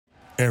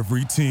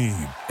Every team,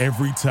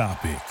 every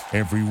topic,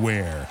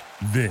 everywhere.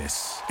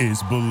 This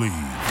is Believe.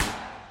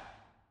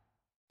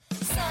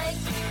 Psych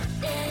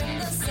in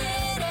the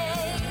city.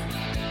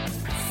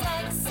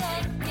 Psych,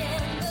 psych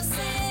in the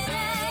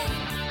city.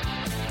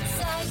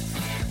 Psych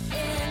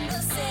in the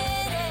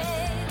city.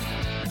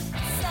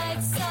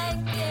 Psych, psych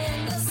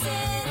in the city.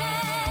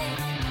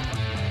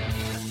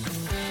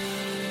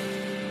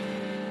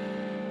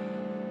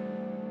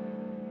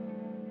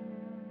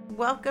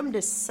 Welcome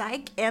to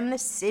Psych and the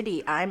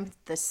City. I'm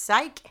the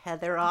Psych,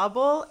 Heather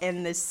Abel,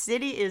 and the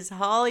city is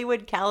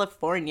Hollywood,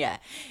 California.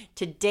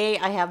 Today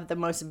I have the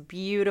most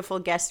beautiful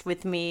guest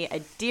with me, a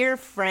dear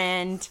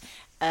friend,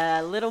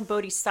 a little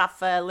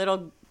bodhisattva, a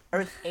little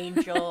earth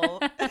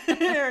angel.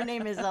 Her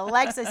name is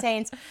Alexis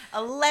Haynes.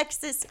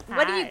 Alexis,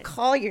 what do you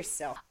call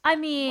yourself? I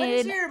mean, What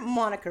is your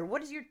moniker?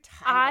 What is your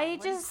title?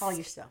 What do you call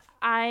yourself?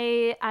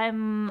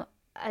 I'm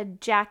a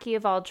Jackie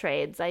of all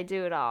trades. I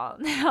do it all.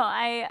 No,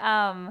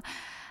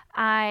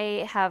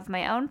 I have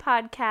my own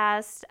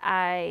podcast.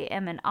 I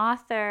am an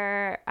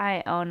author.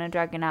 I own a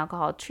drug and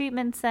alcohol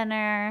treatment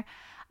center.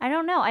 I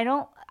don't know. I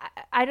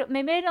don't,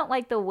 maybe I don't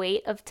like the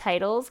weight of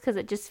titles because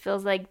it just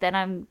feels like then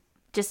I'm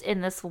just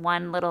in this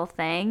one little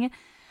thing.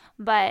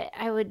 But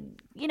I would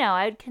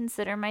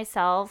consider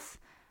myself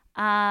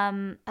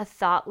a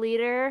thought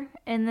leader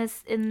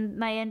in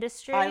my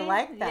industry. I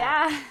like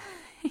that.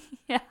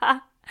 Yeah. Yeah.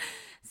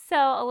 So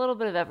a little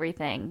bit of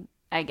everything,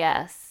 I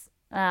guess.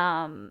 You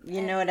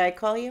know what I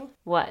call you?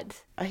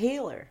 What? A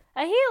healer.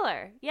 A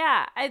healer.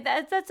 Yeah.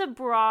 That's a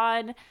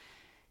broad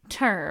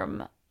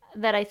term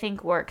that I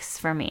think works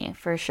for me,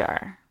 for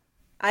sure.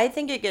 I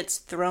think it gets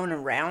thrown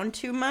around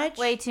too much.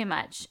 Way too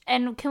much.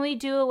 And can we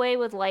do away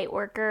with light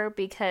worker?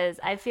 Because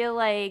I feel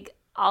like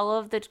all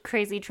of the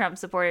crazy Trump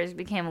supporters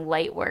became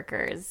light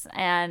workers.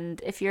 And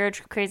if you're a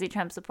crazy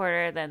Trump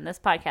supporter, then this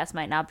podcast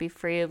might not be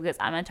for you because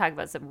I'm going to talk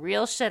about some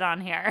real shit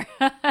on here.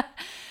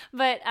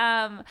 But,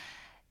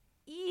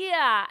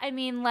 yeah, I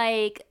mean,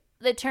 like,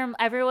 the term,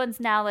 everyone's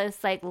now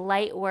this, like,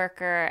 light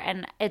worker,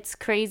 and it's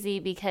crazy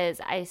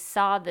because I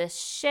saw this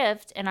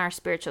shift in our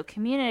spiritual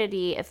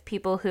community of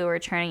people who are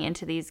turning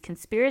into these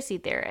conspiracy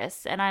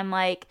theorists, and I'm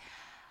like,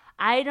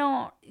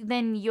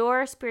 then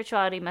your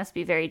spirituality must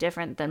be very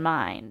different than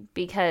mine,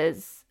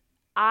 because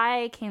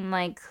I can,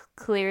 like,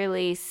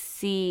 clearly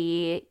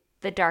see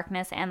the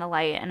darkness and the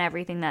light and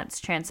everything that's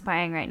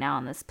transpiring right now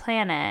on this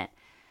planet.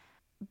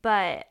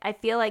 But I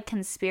feel like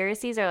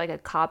conspiracies are like a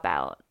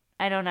cop-out.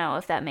 I don't know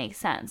if that makes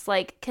sense.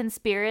 Like,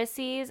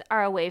 conspiracies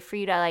are a way for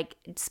you to, like,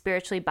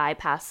 spiritually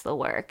bypass the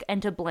work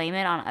and to blame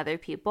it on other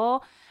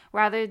people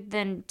rather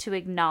than to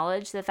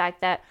acknowledge the fact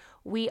that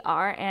we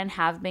are and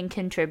have been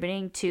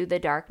contributing to the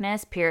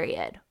darkness,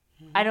 period.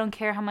 Mm-hmm. I don't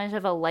care how much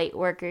of a light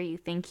worker you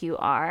think you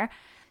are.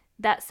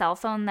 That cell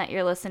phone that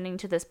you're listening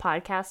to this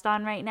podcast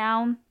on right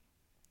now,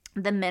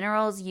 the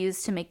minerals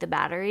used to make the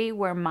battery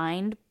were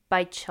mined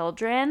by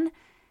children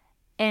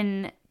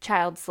in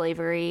child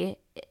slavery.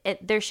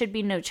 There should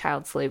be no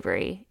child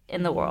slavery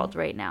in the world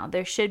right now.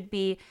 There should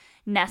be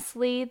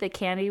Nestle, the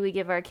candy we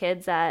give our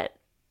kids at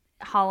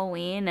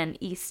Halloween and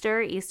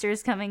Easter.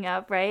 Easter's coming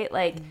up, right?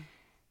 Like,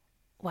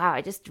 wow,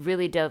 I just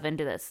really dove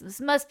into this. This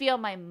must be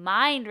on my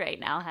mind right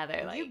now,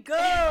 Heather. Like, You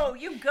go,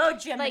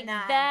 Gemini.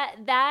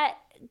 like that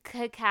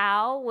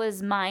cacao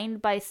was mined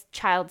by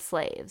child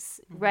slaves,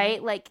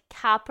 right? Like,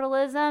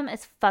 capitalism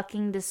is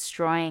fucking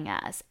destroying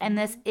us. And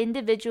this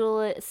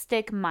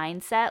individualistic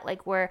mindset,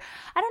 like, where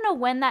I don't know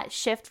when that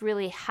shift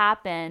really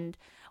happened,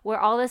 where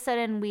all of a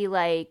sudden we,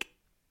 like,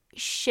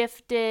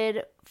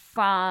 shifted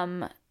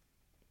from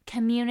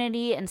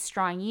community and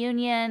strong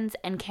unions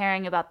and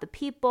caring about the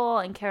people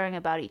and caring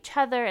about each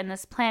other and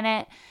this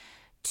planet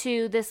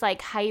to this,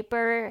 like,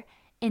 hyper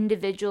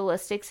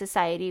individualistic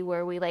society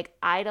where we, like,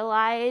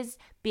 idolize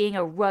being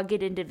a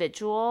rugged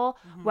individual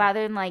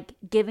rather than, like,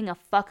 giving a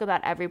fuck about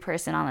every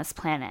person on this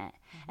planet.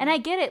 And I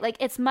get it. Like,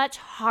 it's much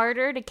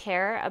harder to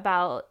care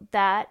about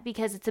that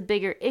because it's a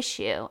bigger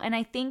issue. And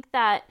I think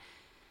that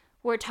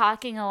we're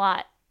talking a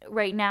lot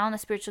right now in the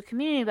spiritual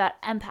community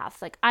about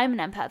empaths. Like, I'm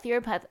an empath, you're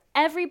an empath.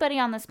 Everybody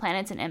on this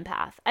planet's an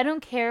empath. I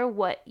don't care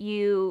what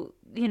you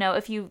know,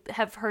 if you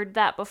have heard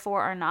that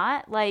before or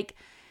not. Like,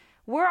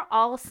 we're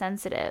all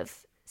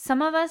sensitive.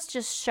 Some of us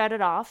just shut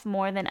it off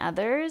more than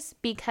others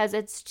because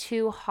it's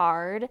too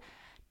hard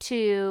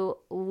to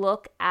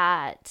look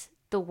at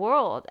the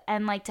world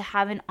and, like, to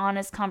have an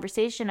honest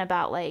conversation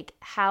about, like,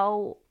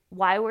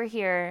 why we're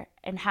here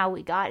and how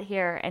we got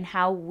here and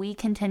how we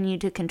continue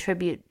to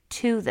contribute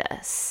to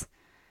this.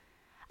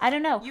 I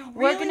don't know. You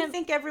really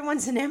think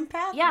everyone's an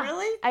empath? Yeah,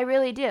 Really? I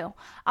really do.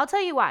 I'll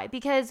tell you why.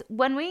 Because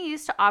when we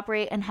used to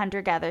operate in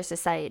hunter-gatherer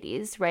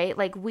societies, right,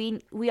 like,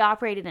 we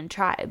operated in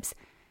tribes.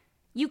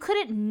 You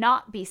couldn't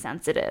not be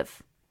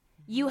sensitive.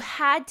 You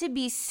had to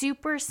be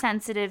super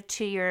sensitive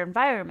to your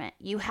environment.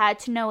 You had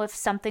to know if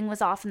something was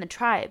off in the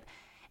tribe.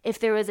 If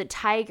there was a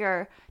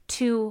tiger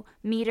 2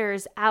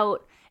 meters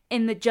out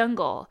in the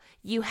jungle,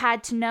 you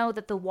had to know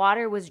that the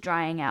water was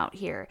drying out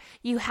here.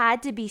 You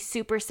had to be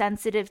super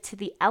sensitive to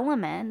the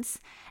elements.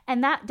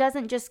 And that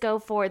doesn't just go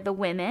for the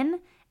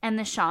women and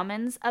the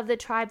shamans of the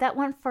tribe that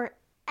went for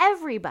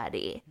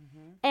everybody.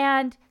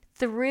 And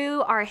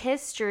through our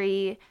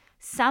history,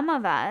 some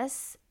of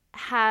us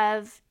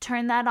have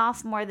turned that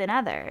off more than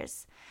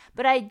others.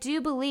 But I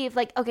do believe,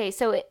 like, okay,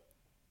 so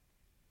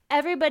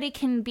everybody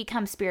can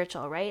become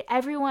spiritual, right?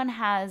 Everyone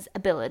has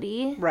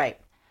ability. Right.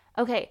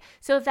 Okay,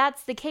 so if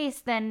that's the case,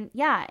 then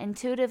yeah,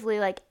 intuitively,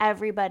 like,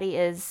 everybody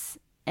is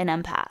an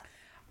empath.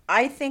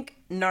 I think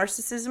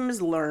narcissism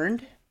is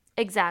learned.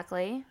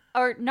 Exactly.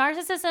 Or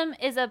narcissism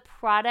is a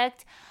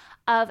product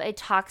of a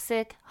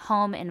toxic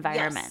home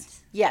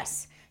environment.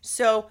 Yes.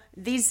 So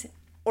these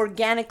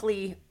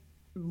organically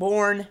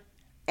born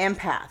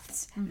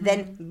empaths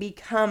then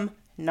become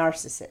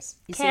narcissists.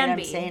 You see what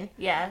I'm saying?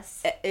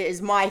 Yes.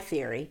 Is my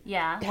theory.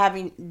 Yeah.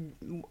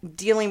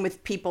 Dealing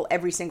with people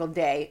every single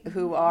day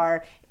who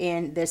are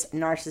in this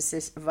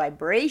narcissist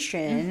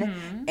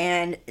vibration,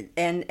 and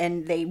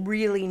they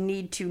really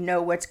need to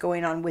know what's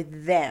going on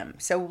with them.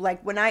 So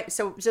like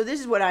so this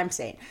is what I'm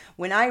saying.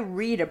 When I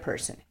read a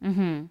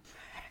person,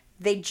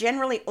 they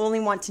generally only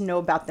want to know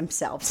about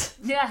themselves.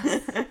 Yeah.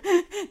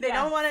 They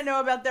don't want to know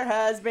about their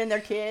husband,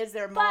 their kids,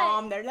 their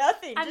mom, their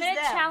nothing. I'm going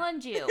to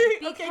challenge you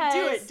because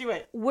Okay, do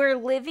it. we're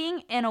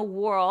living in a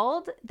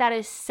world that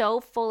is so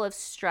full of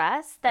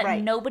stress that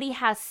Right. nobody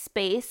has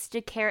space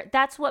to care.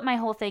 That's what my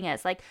whole thing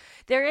is. Like,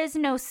 there is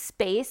no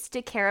space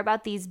to care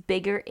about these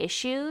bigger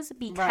issues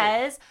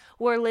because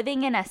we're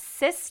living in a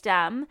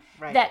system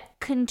Right. that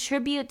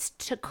contributes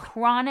to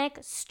chronic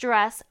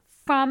stress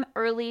from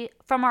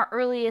our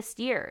earliest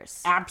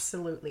years.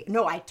 Absolutely.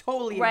 No, I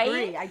totally Right?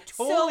 agree. I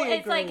so totally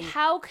it's agree. like,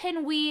 how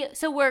can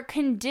so we're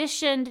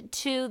conditioned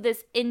to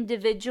this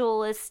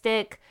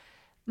individualistic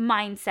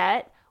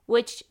mindset,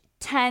 which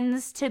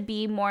tends to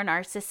be more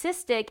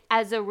narcissistic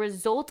as a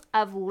result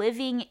of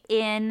living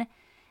in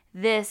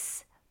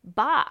this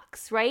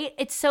box, right?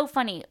 It's so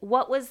funny.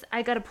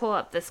 I got to pull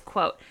up this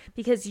quote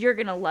because you're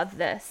going to love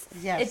this.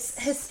 Yes. It's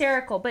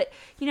hysterical. But,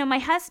 my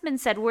husband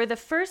said, we're the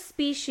first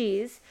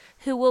species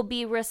who will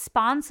be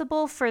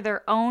responsible for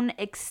their own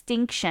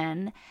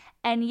extinction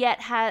and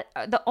yet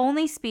the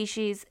only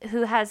species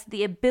who has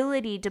the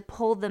ability to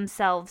pull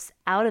themselves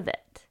out of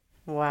it.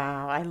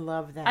 Wow, I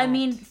love that. I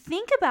mean,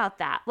 think about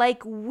that.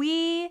 Like,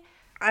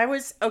 I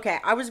was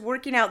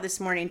working out this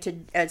morning to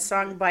a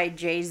song by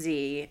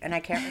Jay-Z, and I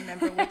can't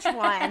remember which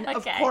one.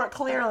 Okay. Of course,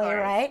 clearly,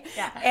 right?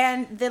 Yeah.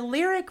 And the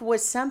lyric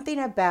was something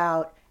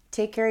about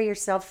take care of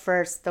yourself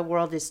first. The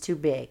world is too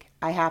big.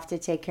 I have to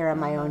take care of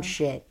my own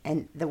shit,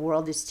 and the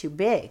world is too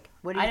big.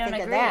 What do you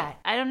think of that?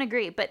 I don't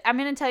agree, but I'm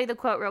going to tell you the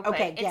quote real quick.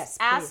 Okay, It's, yes,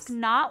 ask please.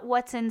 not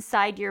what's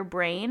inside your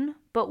brain,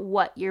 but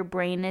what your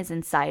brain is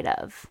inside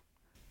of.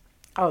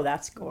 Oh,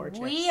 that's gorgeous.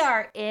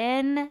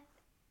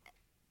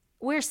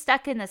 We're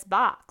stuck in this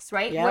box,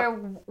 right?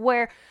 Yep.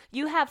 Where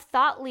you have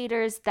thought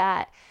leaders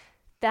that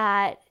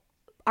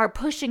are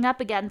pushing up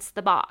against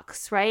the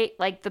box, right?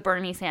 Like the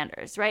Bernie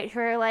Sanders, right? Who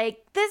are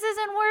like, this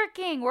isn't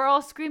working. We're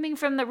all screaming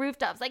from the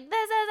rooftops, like,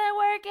 this isn't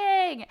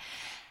working.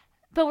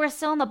 But we're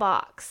still in the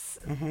box,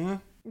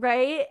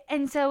 right?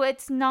 And so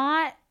it's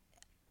not,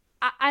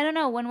 I don't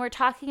know, when we're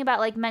talking about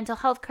like mental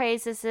health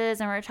crises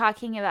and we're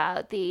talking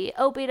about the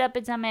opiate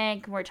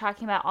epidemic and we're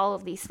talking about all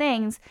of these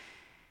things,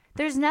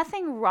 there's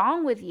nothing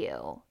wrong with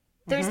you.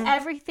 There's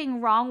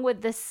everything wrong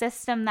with the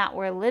system that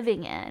we're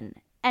living in.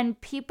 And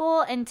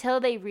people,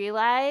 until they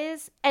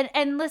realize,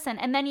 and listen,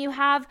 and then you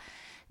have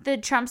the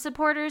Trump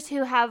supporters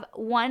who have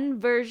one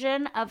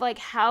version of like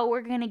how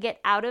we're going to get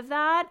out of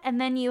that.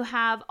 And then you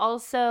have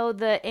also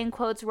the, in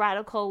quotes,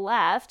 radical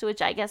left,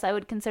 which I guess I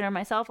would consider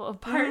myself a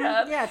part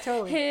of. Yeah,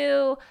 totally.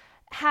 Who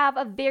have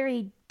a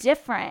very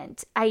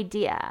different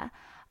idea.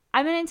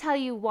 I'm going to tell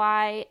you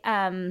why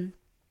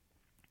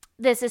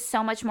this is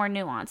so much more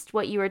nuanced,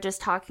 what you were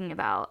just talking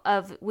about,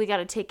 of we got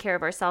to take care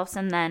of ourselves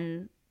and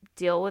then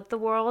deal with the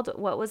world.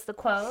 What was the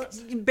quote?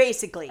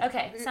 Basically.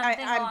 Okay, something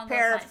along I'm those lines.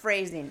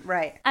 paraphrasing.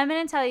 Right. I'm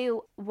going to tell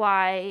you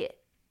why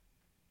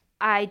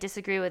I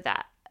disagree with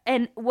that.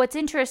 And what's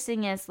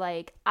interesting is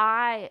like,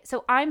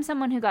 I'm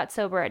someone who got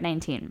sober at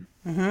 19.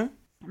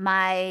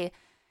 My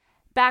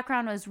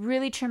background was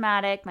really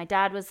traumatic. My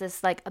dad was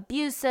this like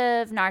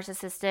abusive,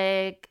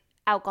 narcissistic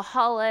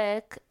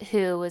alcoholic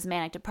who was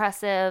manic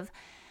depressive.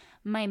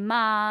 My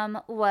mom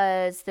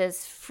was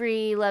this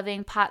free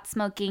loving pot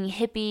smoking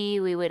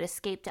hippie. We would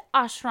escape to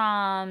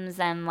ashrams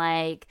and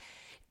like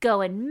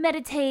go and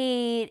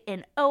meditate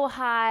in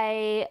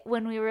Ojai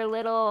when we were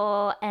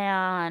little,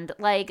 and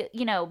like,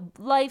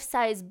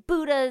 life-size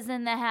Buddhas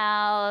in the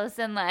house,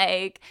 and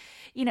like,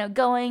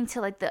 going to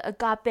like the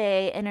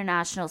Agape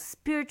International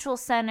Spiritual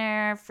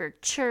Center for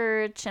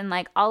church and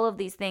like all of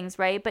these things,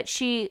 right? But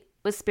she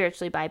was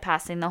spiritually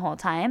bypassing the whole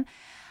time.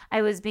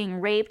 I was being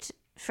raped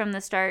from the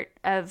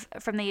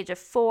age of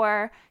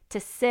 4 to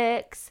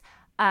 6.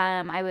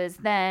 I was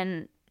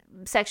then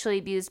sexually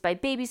abused by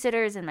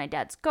babysitters and my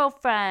dad's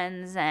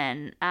girlfriends,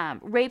 and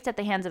raped at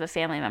the hands of a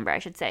family member, I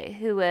should say,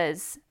 who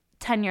was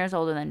 10 years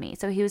older than me.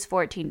 So he was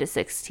 14 to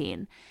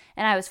 16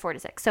 and I was 4 to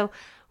 6. So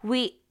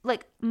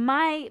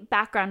my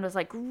background was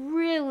like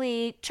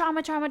really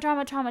trauma.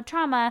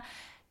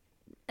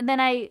 then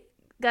I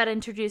got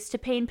introduced to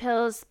pain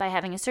pills by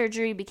having a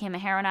surgery, became a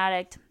heroin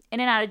addict, in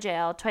and out of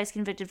jail, twice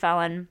convicted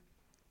felon.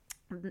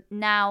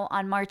 Now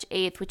on March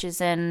 8th, which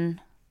is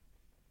in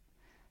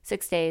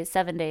 5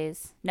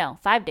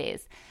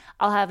 days,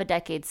 I'll have a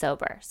decade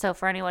sober. So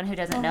for anyone who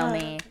doesn't know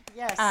me,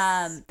 yes.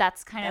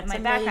 That's kind of my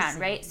background,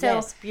 right? So,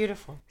 yes,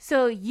 beautiful.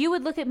 So you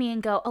would look at me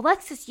and go,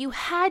 Alexis, you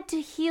had to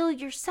heal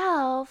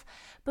yourself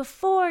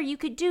before you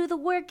could do the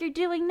work you're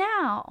doing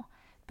now.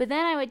 But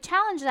then I would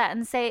challenge that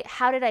and say,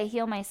 how did I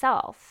heal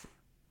myself?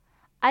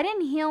 I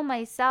didn't heal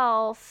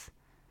myself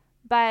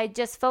by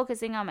just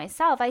focusing on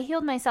myself. I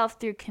healed myself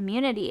through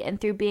community and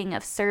through being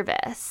of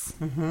service.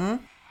 Mm-hmm.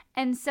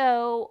 And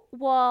so,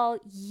 while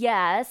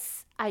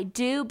yes, I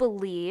do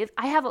believe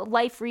I have a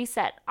life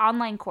reset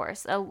online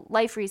course, a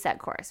life reset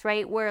course,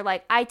 right? Where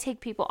like I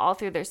take people all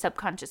through their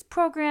subconscious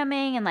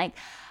programming, and like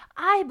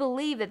I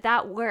believe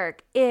that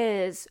work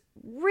is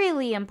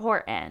really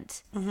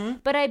important. Mm-hmm.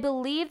 But I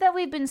believe that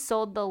we've been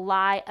sold the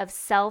lie of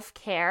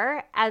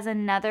self-care as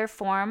another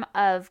form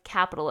of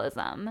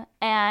capitalism,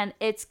 and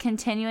it's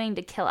continuing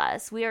to kill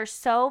us. We are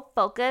so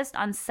focused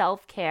on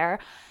self-care.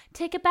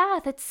 Take a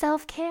bath, it's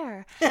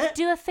self-care.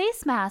 Do a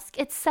face mask,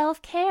 it's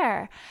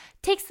self-care.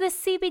 Takes this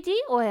CBD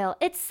oil,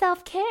 it's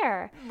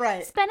self-care.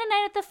 Right. Spend a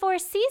night at the Four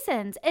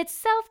Seasons, it's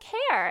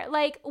self-care.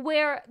 Like,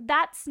 where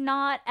that's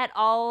not at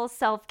all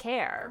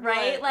self-care,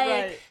 right?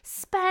 Like,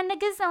 spend $1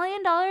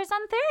 gazillion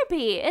on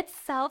therapy, it's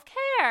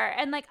self-care.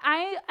 And like,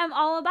 I am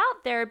all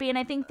about therapy, and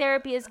I think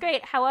therapy is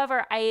great.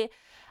 However, I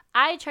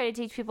try to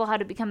teach people how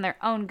to become their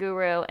own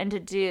guru and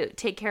to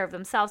take care of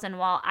themselves. And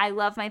while I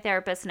love my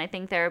therapist and I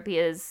think therapy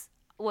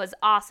was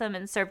awesome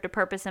and served a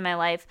purpose in my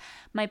life,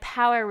 my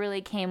power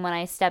really came when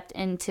I stepped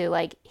into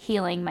like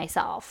healing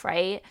myself,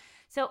 right?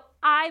 So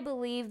I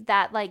believe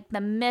that like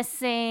the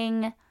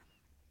missing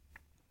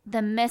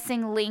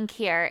link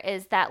here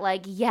is that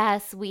like,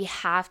 yes, we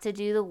have to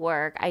do the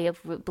work. I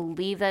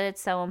believe that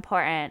it's so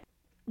important.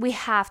 We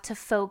have to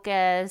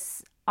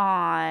focus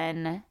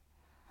on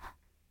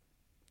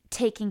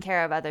taking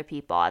care of other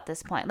people at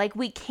this point. Like,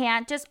 we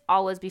can't just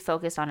always be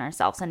focused on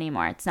ourselves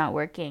anymore. It's not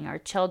working. Our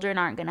children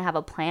aren't going to have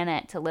a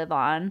planet to live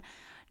on.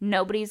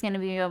 Nobody's going to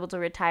be able to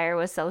retire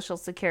with Social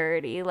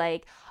Security.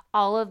 Like,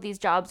 all of these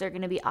jobs are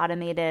going to be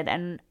automated,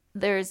 and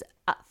there's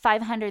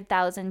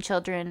 500,000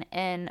 children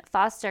in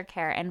foster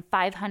care and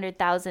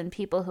 500,000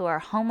 people who are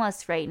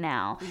homeless right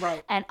now.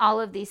 Right. And all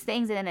of these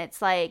things. And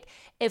it's like,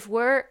 if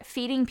we're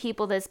feeding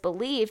people this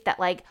belief that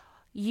like,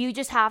 you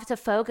just have to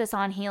focus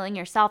on healing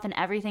yourself and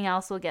everything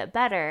else will get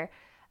better,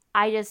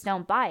 I just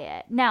don't buy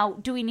it. Now,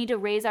 do we need to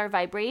raise our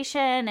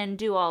vibration and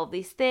do all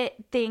these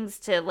things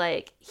to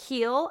like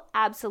heal?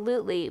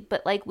 Absolutely.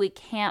 But like, we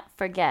can't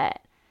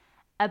forget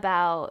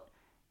about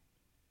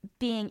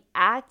being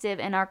active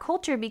in our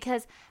culture,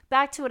 because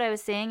back to what I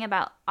was saying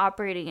about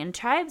operating in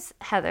tribes,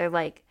 Heather,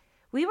 like,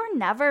 we were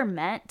never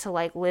meant to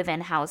like live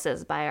in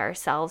houses by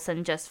ourselves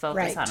and just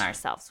focus on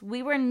ourselves.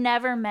 We were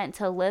never meant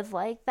to live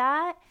like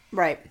that.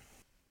 Right.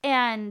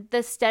 And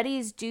the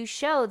studies do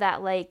show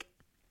that like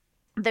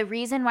the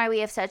reason why we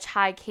have such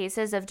high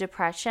cases of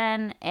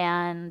depression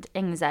and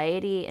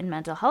anxiety and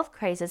mental health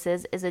crises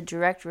is a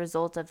direct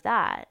result of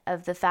that,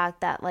 of the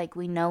fact that like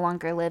we no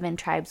longer live in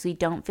tribes. We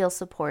don't feel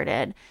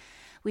supported.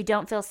 We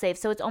don't feel safe.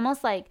 So it's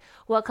almost like,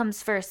 what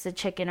comes first, the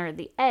chicken or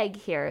the egg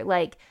here?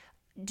 Like,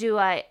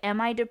 am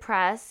I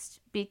depressed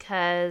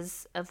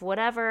because of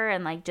whatever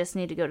and like just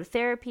need to go to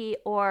therapy,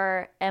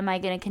 or am I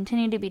going to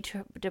continue to be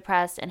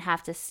depressed and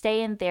have to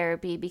stay in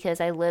therapy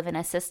because I live in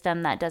a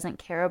system that doesn't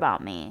care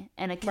about me,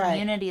 in a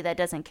community that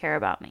doesn't care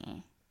about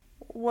me?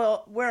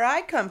 Well, where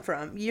I come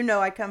from,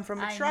 I come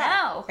from a tribe.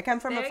 Know. I come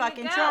from There a you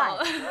fucking go.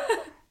 tribe.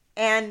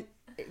 And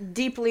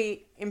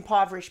deeply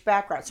impoverished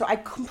background. So I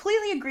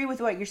completely agree with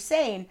what you're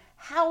saying.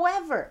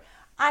 However,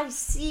 I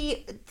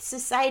see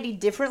society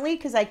differently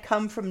because I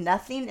come from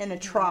nothing in a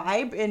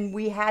tribe, and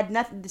we had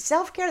nothing. The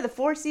self-care, the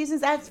Four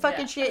Seasons, that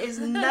fucking shit is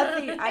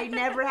nothing. I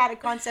never had a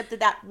concept of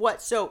that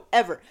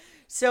whatsoever.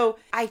 So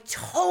I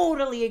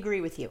totally agree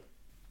with you.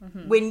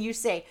 Mm-hmm. When you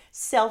say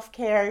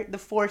self-care, the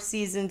Four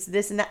Seasons,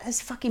 this and that, that's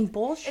fucking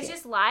bullshit. It's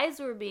just lies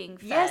we're being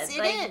fed. Yes,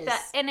 it is.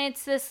 And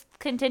it's this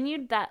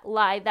continued that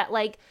lie that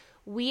like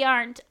we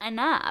aren't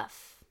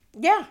enough.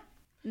 Yeah.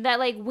 That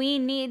like we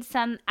need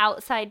some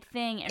outside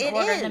thing in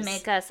order to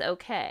make us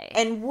okay.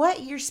 And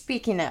what you're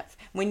speaking of,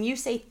 when you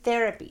say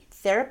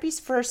therapy's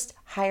first,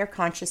 higher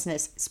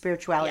consciousness,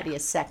 spirituality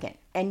is second.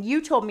 And you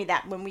told me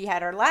that when we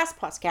had our last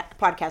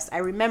podcast. I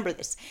remember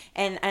this.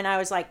 And I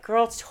was like,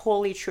 girl, it's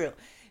totally true.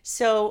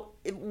 So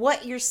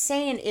what you're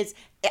saying is,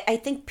 I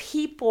think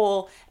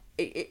people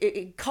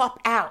cop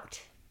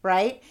out,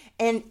 right?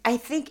 And I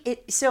think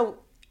so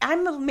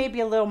I'm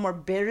maybe a little more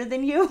bitter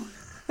than you.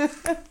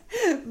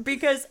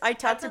 Because I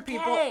talk to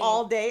people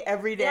all day,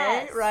 every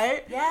day,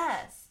 right?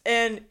 Yes.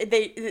 And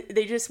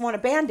they just want a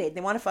Band-Aid.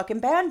 They want a fucking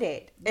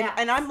Band-Aid.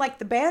 And I'm like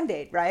the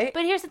Band-Aid, right?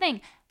 But here's the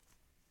thing.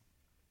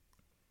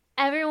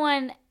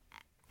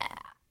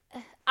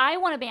 I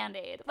want a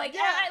Band-Aid. Like,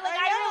 Yeah, I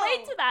I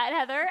relate to that,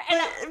 Heather.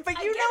 And But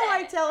I you get know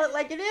I it. tell it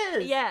like it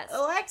is. Yes.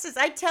 Alexis,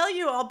 I tell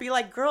you, I'll be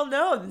like, girl,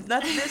 no,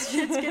 none of this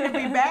shit's going to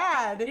be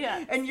bad.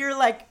 Yes. And you're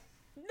like,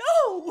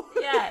 no.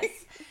 Yes.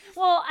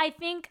 Well, I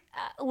think,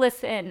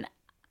 listen,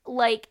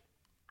 like,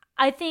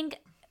 I think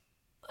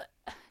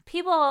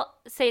people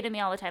say to me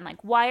all the time,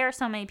 like, why are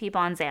so many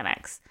people on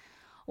Xanax?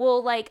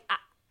 Well, like,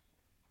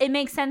 it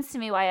makes sense to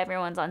me why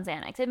everyone's on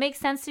Xanax. It makes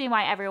sense to me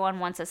why everyone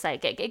wants a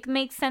psychic. It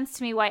makes sense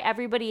to me why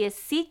everybody is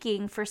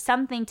seeking for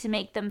something to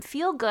make them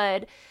feel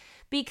good.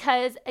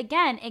 Because,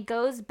 again, it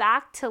goes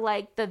back to,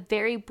 like, the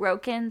very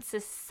broken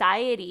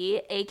society,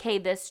 aka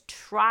this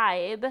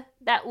tribe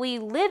that we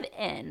live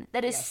in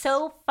that is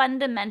so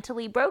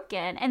fundamentally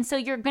broken. And so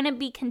you're going to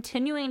be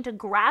continuing to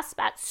grasp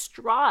at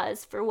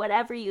straws for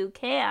whatever you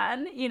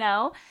can, you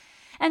know?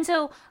 And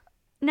so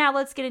now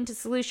let's get into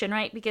solution,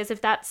 right? Because if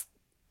that's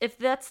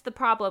the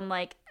problem,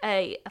 like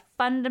a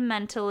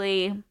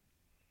fundamentally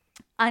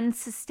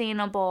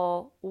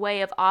unsustainable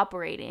way of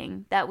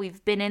operating that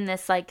we've been in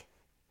this, like,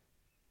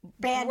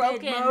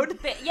 Band-Aid mode.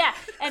 Yeah,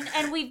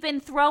 and we've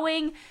been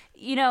throwing,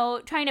 you know,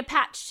 trying to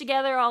patch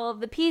together all of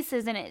the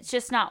pieces, and it's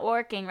just not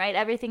working, right?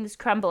 Everything's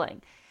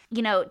crumbling.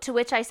 You know, to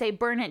which I say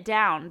burn it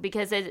down,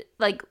 because it,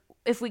 like,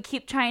 if we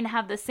keep trying to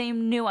have the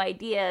same new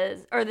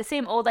ideas or the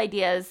same old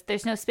ideas,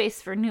 there's no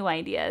space for new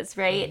ideas,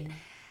 right?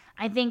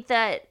 I think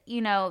that, you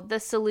know, the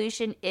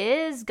solution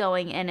is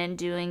going in and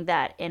doing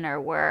that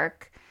inner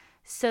work,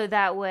 so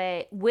that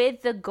way,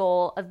 with the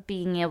goal of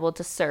being able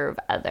to serve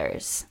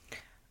others.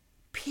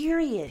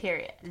 Period.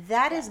 Period.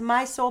 That is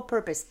my sole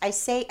purpose. I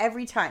say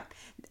every time.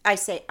 I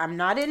say, I'm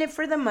not in it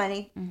for the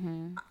money.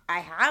 Mm-hmm. I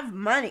have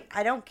money.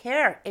 I don't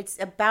care.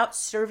 It's about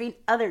serving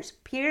others.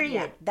 Period.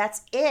 Yeah.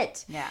 That's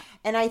it. Yeah.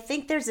 And I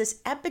think there's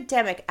this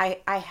epidemic.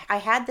 I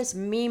had this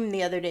meme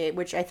the other day,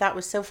 which I thought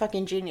was so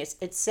fucking genius.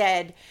 It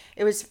said,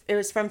 it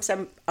was from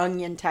some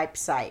Onion type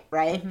site,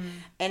 right? Mm-hmm.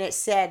 And it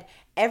said,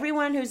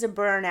 everyone who's a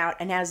burnout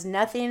and has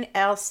nothing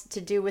else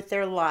to do with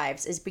their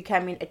lives is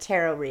becoming a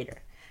tarot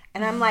reader.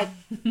 And I'm like,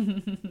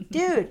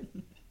 dude,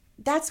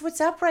 that's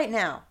what's up right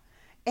now.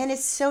 And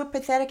it's so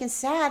pathetic and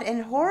sad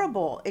and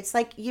horrible. It's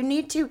like you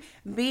need to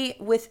be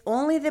with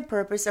only the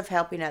purpose of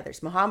helping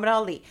others. Muhammad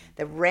Ali,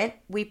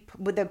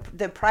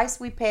 the price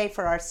we pay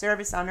for our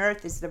service on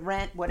earth is the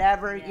rent,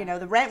 whatever, you know,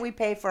 the rent we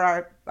pay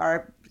for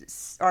our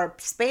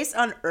space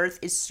on earth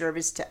is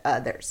service to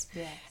others.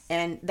 Yes.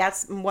 And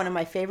that's one of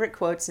my favorite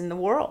quotes in the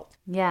world.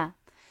 Yeah.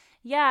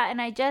 Yeah,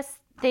 and I just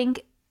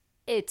think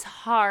it's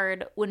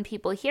hard when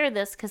people hear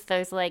this, because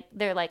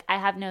they're like, I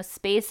have no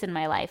space in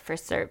my life for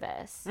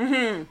service.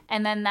 Mm-hmm.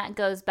 And then that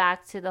goes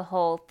back to the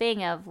whole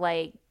thing of,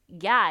 like,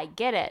 yeah, I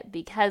get it,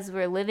 because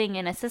we're living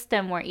in a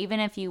system where even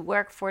if you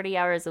work 40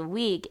 hours a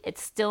week,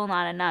 it's still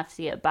not enough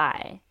to get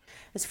by.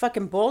 It's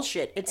fucking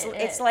bullshit.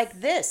 It's like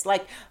this.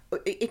 Like,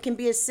 it can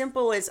be as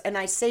simple as, and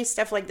I say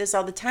stuff like this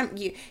all the time.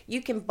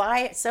 You can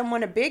buy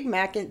someone a Big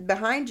Mac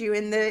behind you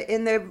in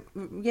the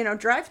you know,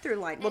 drive-through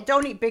line. Well,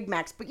 don't eat Big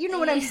Macs, but you know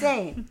what I'm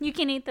saying. You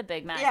can eat the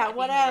Big Mac. Yeah, if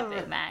whatever. You need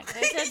a Big Mac.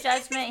 There's no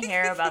judgment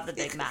here about the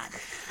Big Mac.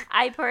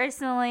 I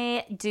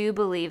personally do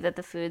believe that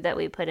the food that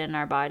we put in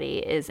our body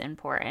is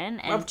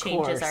important and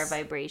changes our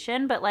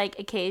vibration. But, like,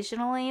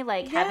 occasionally,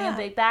 like, having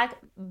a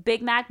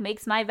Big Mac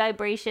makes my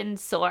vibration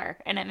soar,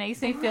 and it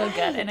makes me feel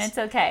good, and it's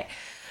okay.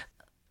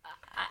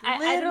 I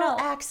don't know.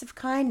 Acts of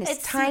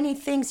kindness, tiny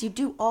things you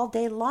do all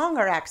day long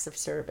are acts of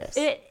service.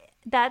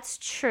 That's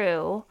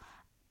true.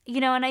 You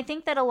know, and I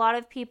think that a lot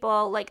of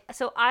people, like,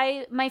 so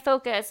my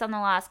focus on the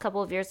last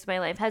couple of years of my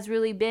life has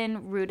really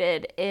been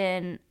rooted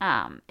in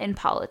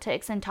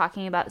politics and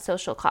talking about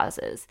social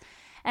causes.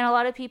 And a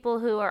lot of people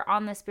who are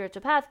on the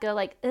spiritual path go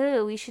like,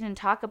 "Ooh, we shouldn't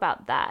talk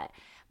about that."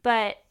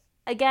 But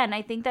again,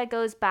 I think that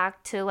goes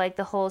back to, like,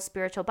 the whole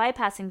spiritual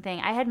bypassing thing.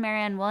 I had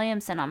Marianne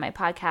Williamson on my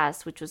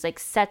podcast, which was, like,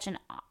 such an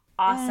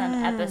awesome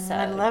episode.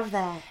 I love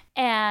that.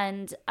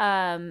 And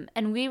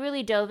we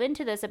really dove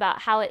into this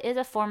about how it is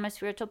a form of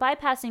spiritual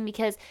bypassing,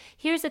 because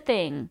here's the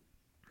thing.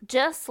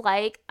 Just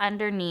like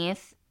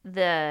underneath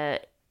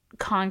the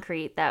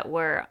concrete that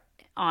we're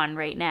on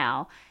right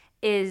now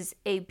is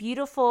a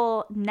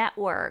beautiful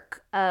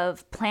network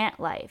of plant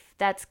life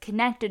that's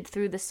connected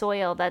through the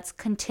soil, that's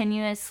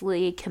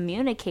continuously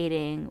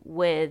communicating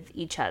with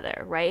each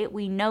other, right?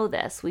 We know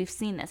this. We've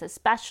seen this,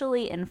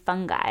 especially in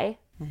fungi.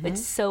 Mm-hmm.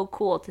 It's so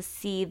cool to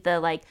see the,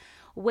 like,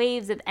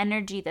 waves of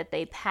energy that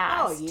they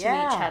pass to each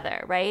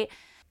other, right?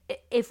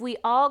 If we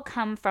all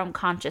come from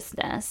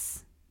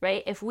consciousness,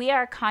 right? If we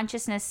are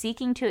consciousness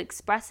seeking to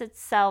express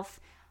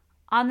itself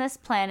on this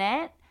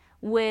planet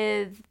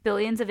with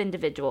billions of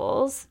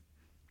individuals,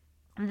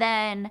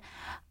 then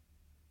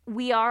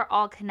we are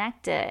all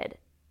connected.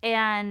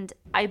 And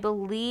I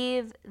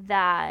believe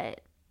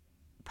that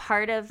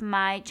part of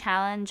my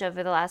challenge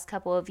over the last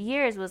couple of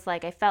years was,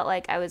 like, I felt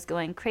like I was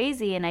going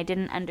crazy and I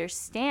didn't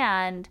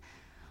understand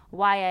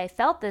why I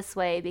felt this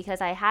way,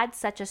 because I had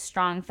such a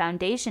strong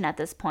foundation at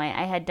this point.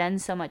 I had done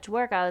so much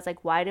work. I was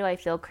like, why do I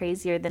feel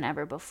crazier than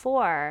ever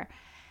before?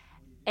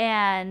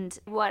 And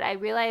what I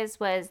realized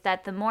was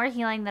that the more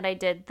healing that I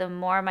did, the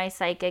more my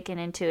psychic and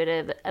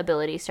intuitive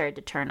ability started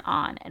to turn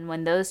on. And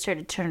when those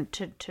started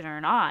to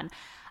turn on,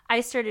 I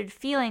started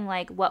feeling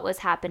like what was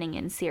happening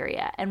in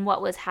Syria and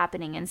what was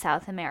happening in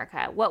South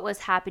America, what was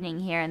happening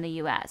here in the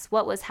US,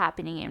 what was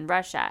happening in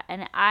Russia.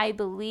 And I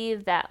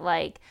believe that,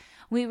 like,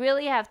 we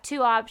really have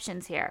two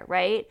options here,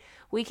 right?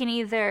 We can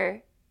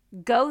either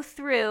go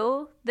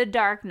through the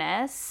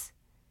darkness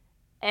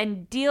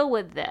and deal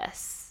with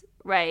this,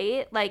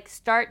 right? Like,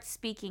 start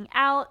speaking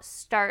out,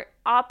 start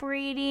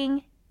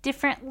operating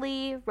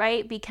differently,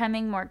 right?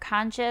 Becoming more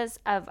conscious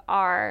of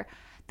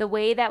the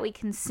way that we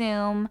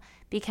consume,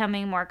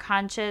 becoming more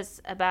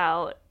conscious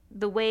about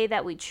the way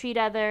that we treat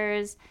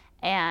others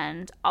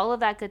and all of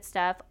that good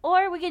stuff.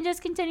 Or we can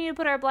just continue to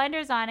put our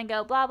blinders on and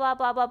go blah, blah,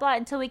 blah, blah, blah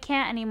until we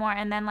can't anymore.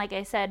 And then, like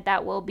I said,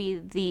 that will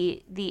be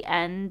the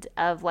end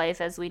of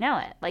life as we know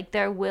it. Like,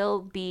 there will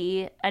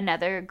be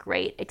another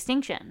great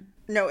extinction.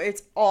 No,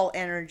 it's all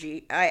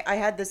energy. I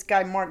had this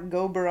guy, Mark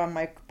Gober, on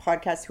my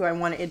podcast who I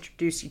want to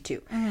introduce you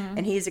to.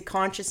 And he's a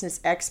consciousness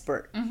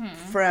expert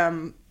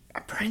from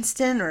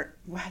Princeton, or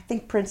well, I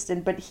think Princeton,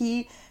 but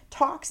he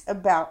talks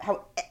about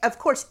how, of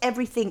course,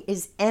 everything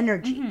is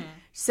energy.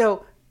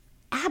 So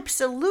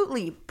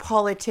absolutely,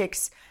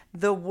 politics,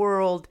 the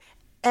world,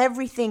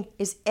 everything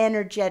is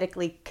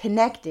energetically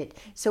connected.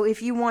 So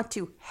if you want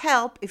to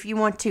help, if you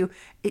want to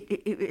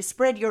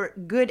spread your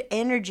good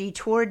energy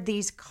toward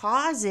these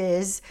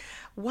causes,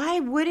 why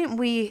wouldn't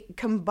we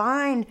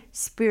combine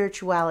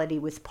spirituality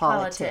with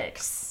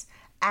politics?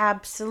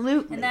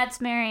 Absolutely. And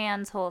that's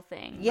Marianne's whole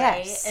thing,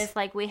 Yes. right? It's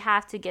like we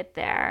have to get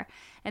there.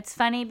 It's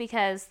funny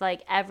because,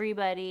 like,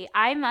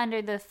 I'm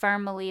under the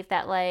firm belief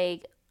that,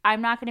 like,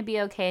 I'm not going to be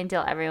okay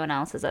until everyone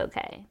else is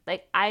okay.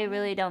 Like, I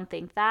really don't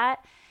think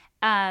that.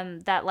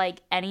 That,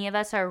 like, any of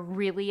us are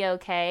really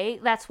okay.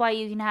 That's why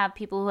you can have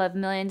people who have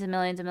millions and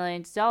millions and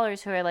millions of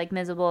dollars who are, like,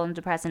 miserable and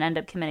depressed and end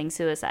up committing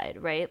suicide,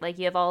 right? Like,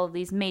 you have all of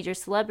these major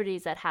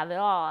celebrities that have it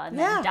all and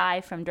then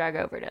die from drug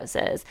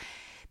overdoses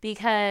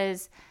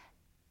because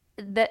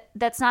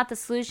that's not the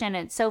solution.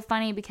 It's so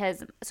funny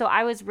because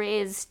I was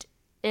raised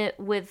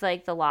with,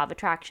 like, the law of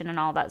attraction and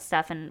all that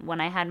stuff, and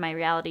when I had my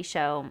reality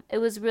show, it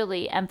was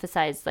really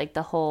emphasized, like,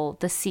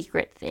 the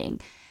secret thing.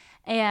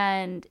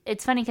 And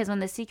it's funny because when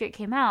The Secret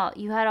came out,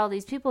 you had all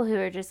these people who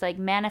are just, like,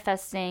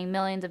 manifesting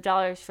millions of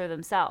dollars for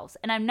themselves.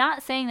 And I'm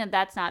not saying that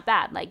that's not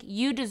bad. Like,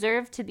 you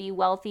deserve to be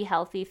wealthy,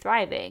 healthy,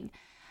 thriving.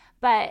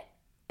 But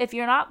if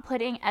you're not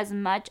putting as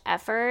much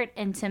effort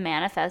into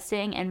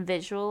manifesting and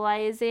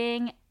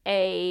visualizing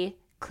a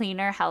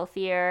cleaner,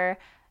 healthier,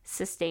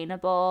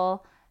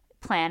 sustainable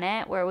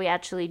planet where we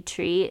actually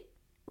treat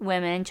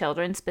women and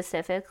children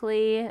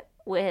specifically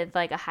with,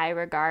 like, a high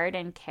regard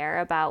and care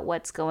about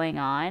what's going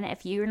on,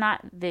 if you're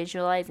not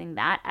visualizing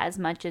that as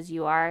much as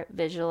you are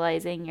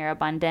visualizing your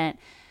abundant,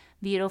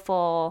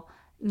 beautiful,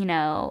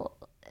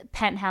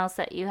 penthouse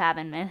that you have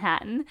in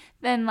Manhattan,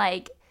 then,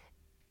 like,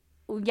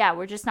 yeah,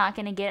 we're just not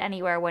going to get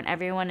anywhere when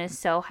everyone is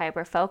so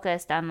hyper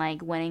focused on,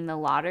 like, winning the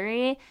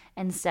lottery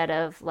instead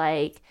of,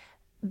 like,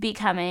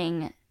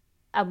 becoming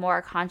a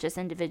more conscious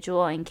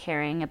individual and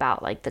caring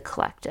about, like, the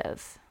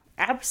collective.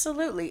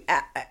 Absolutely.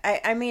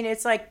 I mean,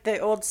 it's like the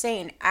old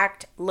saying,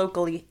 act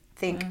locally,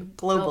 think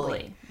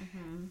globally.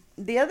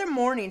 The other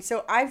morning,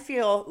 so I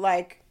feel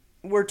like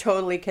we're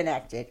totally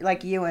connected,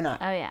 like you and I.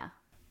 Oh, yeah.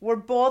 We're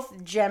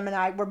both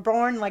Gemini. We're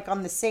born, like,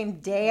 on the same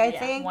day, I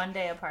think. 1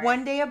 day apart.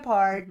 1 day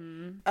apart.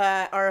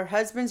 Our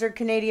husbands are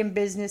Canadian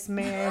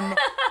businessmen.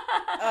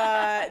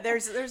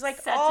 There's like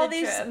Such all a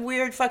these trip.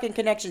 weird fucking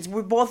connections.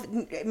 We're both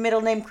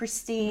middle name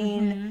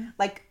Christine,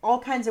 like all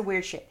kinds of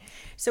weird shit.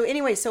 So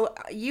anyway, so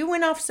you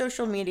went off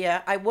social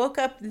media. I woke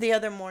up the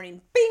other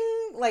morning,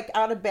 bing, like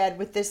out of bed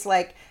with this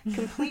like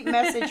complete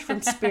message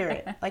from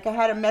Spirit. Like I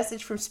had a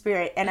message from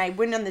Spirit, and I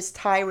went on this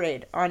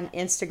tirade on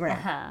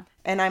Instagram,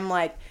 and I'm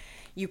like,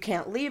 you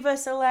can't leave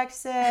us,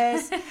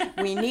 Alexis.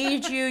 We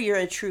need you. You're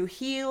a true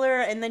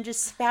healer. And then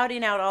just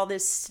spouting out all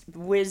this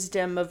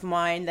wisdom of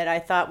mine that I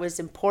thought was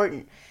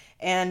important.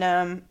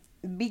 And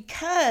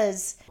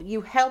because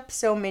you help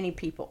so many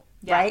people,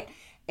 right?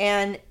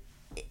 And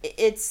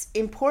it's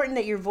important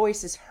that your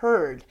voice is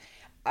heard.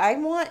 I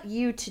want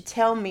you to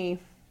tell me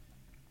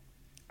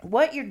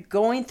what you're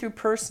going through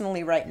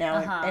personally right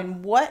now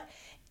and what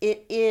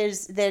it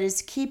is that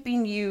is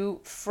keeping you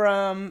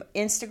from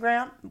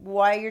Instagram,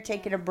 why you're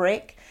taking a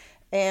break,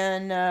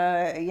 and,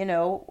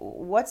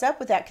 what's up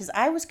with that? Because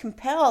I was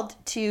compelled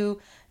to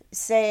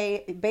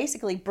say,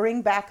 basically,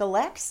 bring back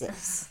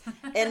Alexis.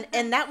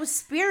 and that was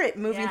Spirit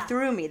moving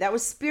through me. That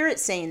was Spirit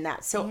saying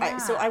that. So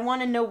I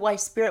want to know why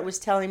Spirit was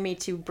telling me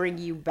to bring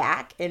you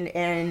back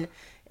and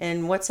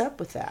what's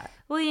up with that.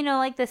 Well,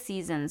 like the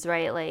seasons,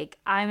 right? Like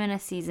I'm in a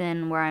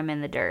season where I'm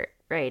in the dirt,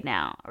 right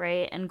now,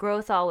 right? And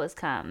growth always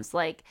comes.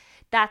 Like,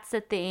 that's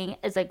the thing,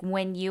 is like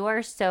when you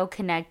are so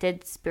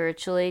connected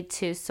spiritually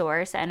to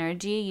source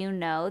energy, you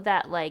know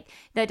that like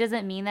that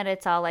doesn't mean that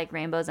it's all like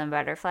rainbows and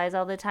butterflies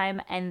all the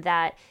time, and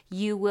that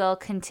you will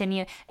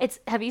continue.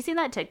 Have you seen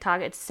that TikTok?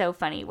 It's so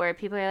funny where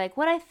people are like,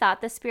 what I thought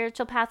the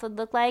spiritual path would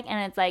look like,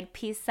 and it's like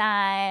peace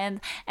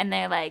signs, and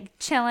they're like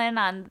chilling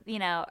on, you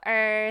know,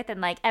 earth, and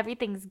like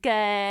everything's good,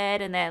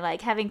 and they're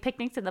like having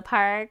picnics in the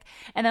park,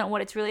 and then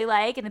what it's really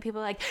like, and then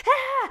people are like,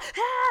 okay.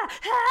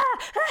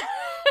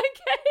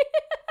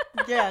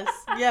 Yes.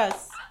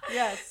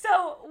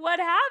 So what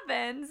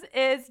happens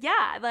is,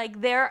 yeah, like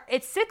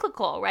it's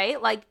cyclical,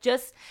 right? Like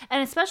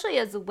and especially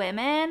as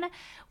women,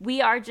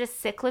 we are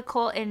just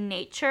cyclical in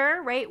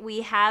nature, right?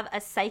 We have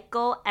a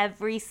cycle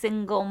every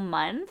single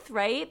month,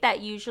 right?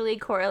 That usually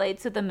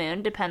correlates with the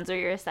moon, depends where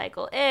your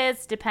cycle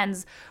is,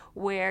 depends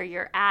where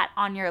you're at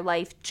on your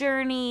life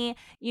journey,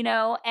 you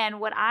know? And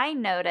what I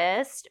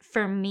noticed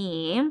for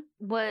me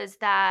was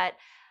that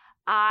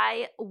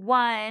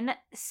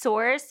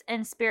source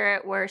and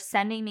spirit were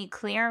sending me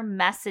clear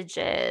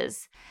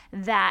messages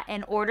that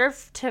in order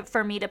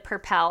for me to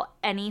propel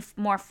any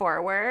more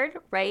forward,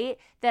 right,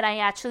 that I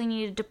actually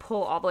needed to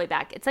pull all the way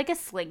back. It's like a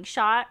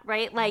slingshot,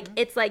 right? Like,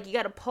 it's like you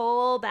got to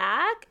pull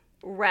back,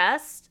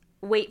 rest,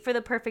 wait for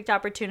the perfect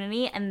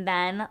opportunity, and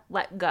then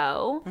let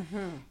go.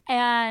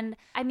 And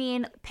I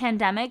mean,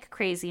 pandemic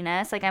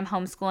craziness, like I'm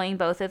homeschooling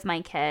both of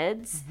my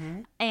kids,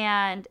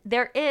 and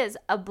there is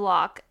a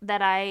block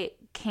that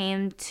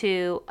came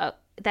to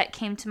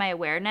my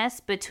awareness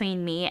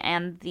between me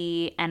and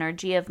the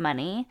energy of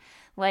money.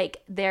 Like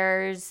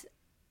there's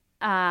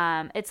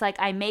it's like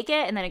I make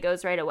it and then it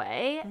goes right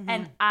away,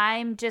 and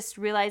I'm just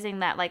realizing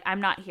that like I'm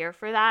not here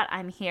for that.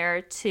 I'm here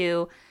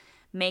to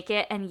make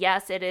it, and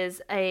yes, it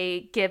is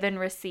a give and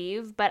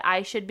receive, but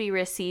I should be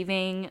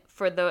receiving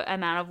for the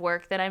amount of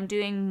work that I'm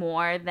doing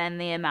more than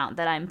the amount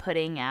that I'm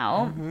putting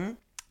out.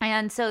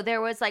 And so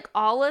there was like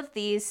all of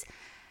these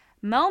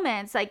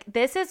moments, like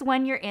this is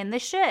when you're in the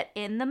shit,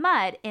 in the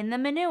mud, in the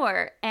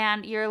manure,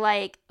 and you're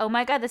like, oh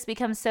my God, this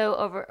becomes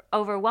so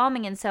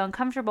overwhelming and so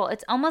uncomfortable.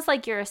 It's almost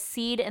like you're a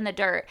seed in the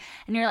dirt,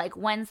 and you're like,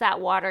 when's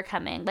that water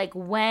coming? Like,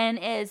 when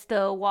is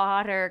the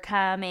water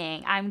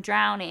coming? I'm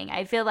drowning.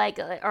 I feel like,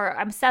 or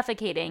I'm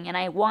suffocating, and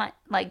I want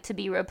like to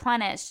be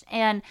replenished.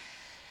 And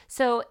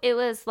so it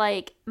was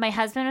like my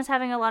husband was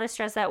having a lot of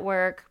stress at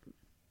work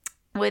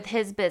with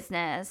his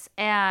business,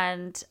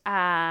 and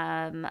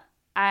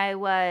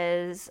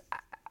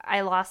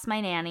I lost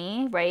my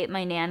nanny, right?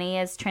 My nanny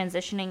is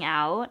transitioning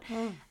out.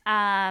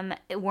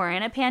 We're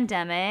in a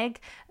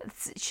pandemic.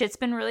 Shit's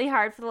been really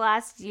hard for the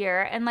last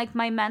year. And like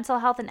my mental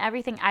health and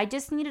everything, I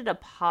just needed a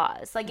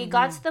pause. Like it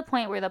got to the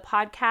point where the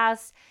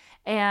podcast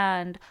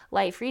and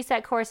Life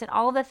Reset course and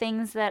all the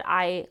things that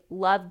I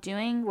love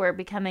doing were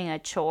becoming a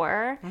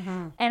chore.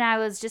 And I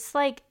was just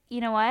like, you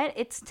know what?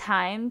 It's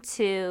time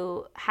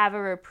to have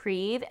a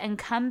reprieve and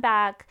come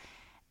back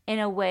in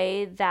a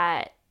way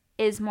that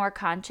is more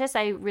conscious.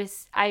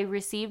 I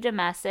received a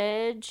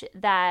message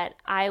that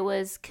I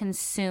was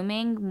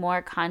consuming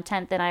more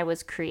content than I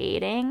was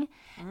creating,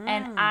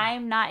 and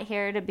I'm not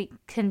here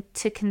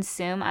to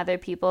consume other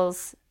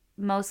people's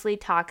mostly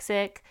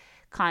toxic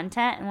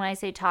content. And when I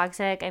say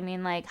toxic, I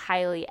mean like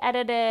highly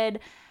edited,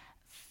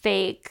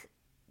 fake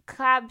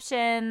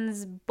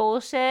captions,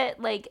 bullshit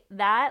like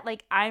that.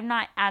 Like I'm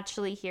not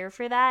actually here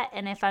for that,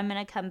 and if I'm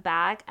gonna come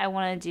back, I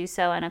want to do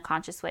so in a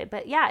conscious way.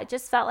 But yeah, it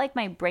just felt like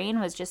my brain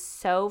was just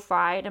so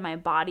fried and my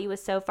body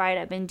was so fried.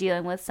 I've been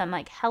dealing with some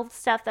like health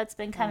stuff that's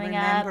been coming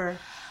up.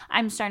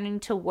 I'm starting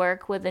to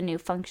work with a new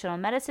functional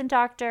medicine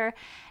doctor,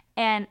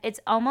 and it's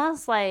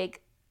almost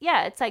like,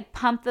 yeah, it's like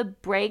pump the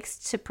brakes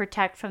to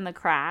protect from the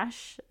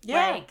crash.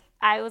 Like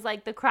I was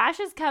like, the crash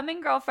is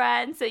coming,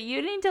 girlfriend, so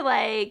you need to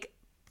like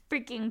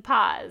freaking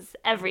pause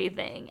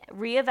everything,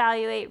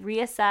 reevaluate,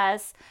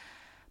 reassess,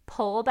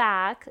 pull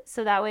back,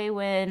 so that way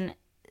when,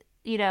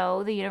 you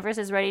know, the universe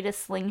is ready to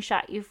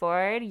slingshot you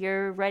forward,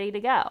 you're ready to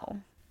go.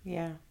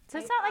 Yeah. So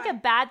it's not like a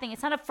bad thing.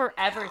 It's not a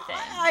forever thing.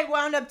 I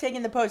wound up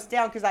taking the post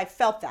down because I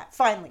felt that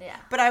finally. Yeah.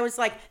 But I was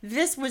like,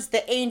 this was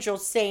the angel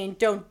saying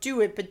don't do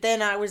it. But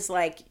then I was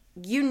like,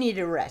 you need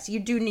a rest. You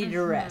do need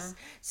a rest.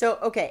 So,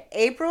 okay,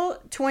 April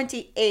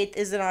 28th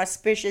is an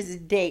auspicious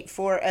date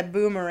for a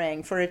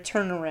boomerang, for a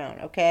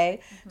turnaround, okay?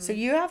 So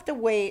you have to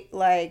wait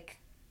like,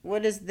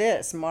 what is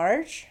this,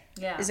 March?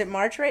 Yeah. Is it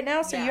March right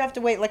now? So you have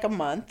to wait like a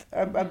month,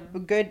 a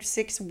good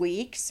 6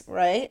 weeks,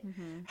 right?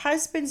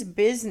 Husband's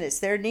business,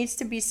 there needs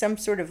to be some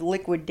sort of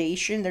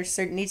liquidation. There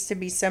needs to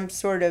be some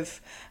sort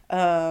of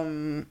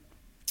turn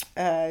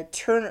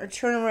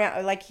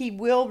around. Like he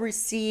will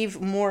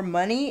receive more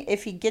money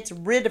if he gets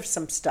rid of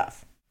some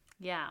stuff.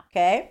 Yeah.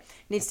 Okay?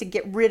 Needs to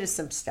get rid of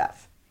some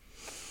stuff.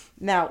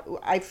 Now,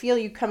 I feel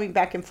you coming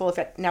back in full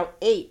effect. Now,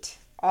 8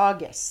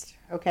 August,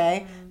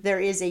 okay?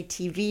 There is a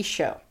TV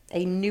show,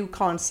 a new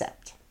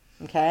concept.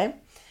 Okay,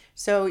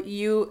 so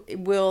you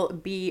will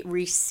be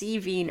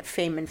receiving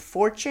fame and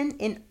fortune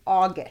in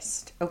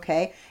August.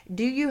 Okay,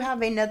 do you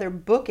have another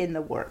book in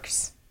the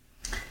works?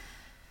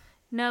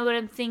 No, but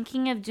I'm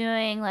thinking of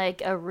doing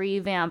like a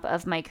revamp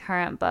of my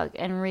current book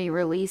and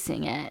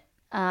re-releasing it.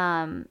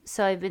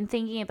 So I've been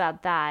thinking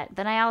about that.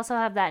 Then I also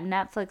have that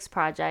Netflix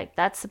project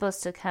that's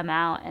supposed to come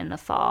out in the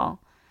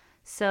fall.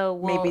 So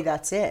Maybe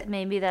that's it.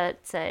 Maybe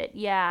that's it.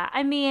 Yeah.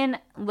 I mean,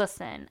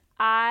 listen,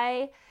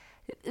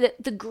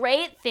 the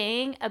great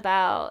thing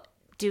about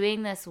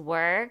doing this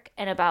work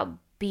and about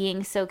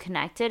being so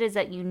connected is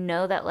that you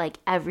know that like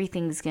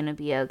everything's gonna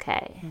be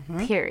okay.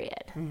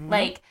 Period.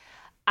 Like,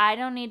 I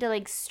don't need to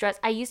like stress.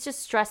 I used to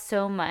stress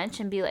so much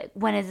and be like,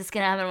 when is this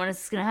gonna happen? When is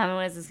this gonna happen?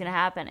 When is this gonna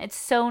happen? It's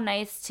so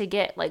nice to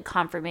get like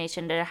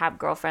confirmation, to have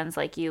girlfriends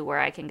like you where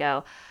I can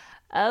go,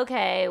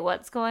 okay,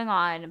 what's going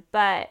on?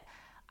 But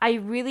I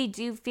really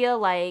do feel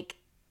like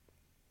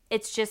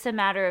it's just a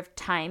matter of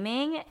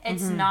timing.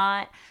 It's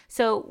not.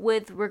 So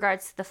with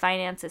regards to the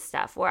finances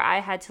stuff, where I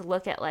had to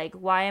look at like,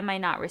 why am I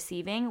not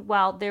receiving?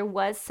 Well, there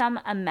was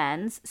some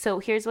amends. So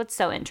here's what's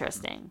so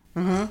interesting.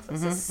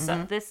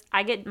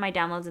 I get my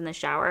downloads in the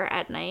shower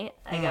at night.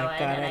 I go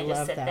in and I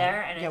just sit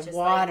there and it's just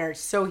water, like,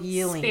 so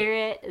healing.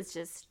 Spirit is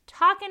just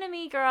talking to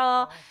me,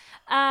 girl.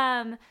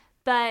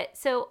 But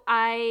so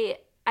I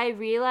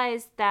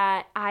realized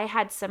that I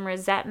had some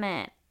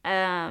resentment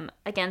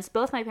against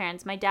both my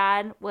parents. My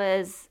dad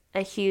was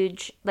a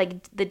huge,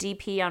 like, the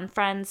DP on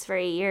Friends for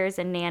 8 years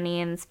and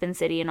Nanny and Spin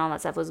City and all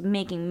that stuff, was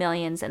making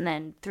millions, and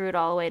then threw it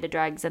all away to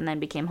drugs and then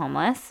became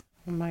homeless.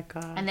 Oh my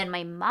God. And then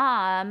my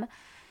mom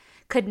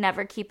could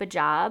never keep a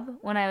job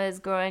when I was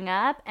growing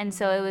up, and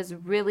so it was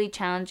really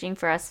challenging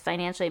for us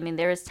financially. I mean,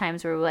 there was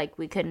times where like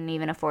we couldn't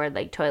even afford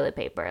like toilet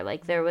paper.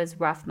 Like, there was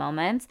rough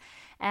moments,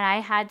 and I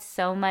had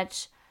so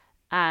much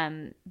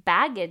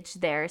baggage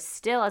there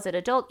still as an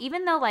adult,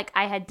 even though like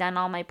I had done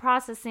all my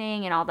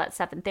processing and all that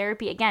stuff in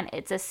therapy. Again,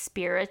 it's a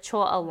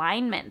spiritual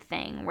alignment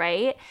thing,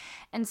 right?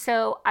 And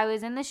so I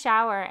was in the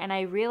shower and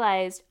I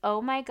realized,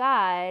 oh my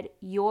God,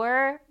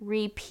 you're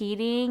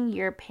repeating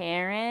your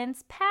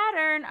parents'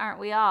 pattern, aren't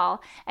we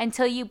all?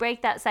 Until you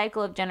break that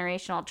cycle of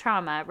generational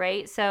trauma,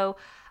 right? So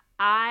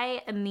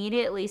I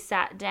immediately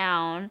sat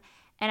down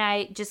and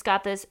I just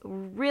got this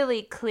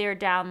really clear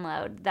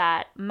download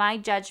that my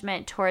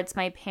judgment towards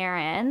my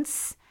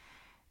parents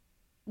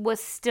was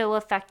still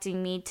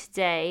affecting me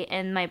today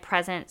in my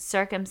present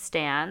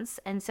circumstance.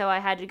 And so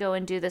I had to go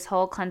and do this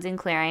whole cleansing,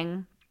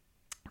 clearing,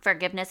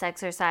 forgiveness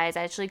exercise.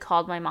 I actually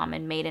called my mom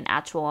and made an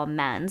actual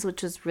amends,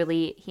 which was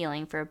really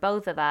healing for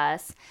both of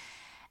us.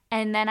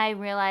 And then I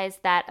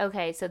realized that,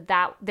 okay, so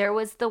that there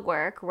was the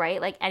work,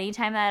 right? Like,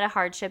 anytime that a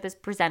hardship is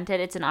presented,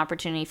 it's an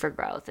opportunity for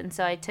growth. And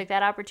so I took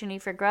that opportunity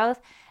for growth.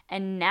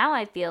 And now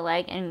I feel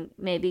like, and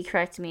maybe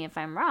correct me if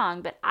I'm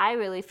wrong, but I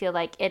really feel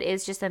like it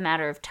is just a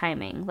matter of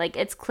timing. Like,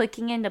 it's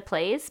clicking into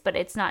place, but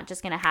it's not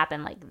just going to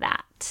happen like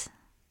that.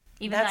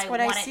 Even That's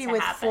what I see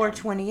with happen.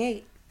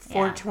 428.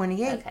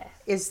 428 Okay.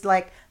 is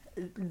like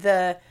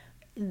the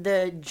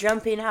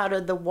jumping out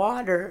of the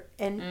water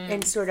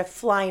and sort of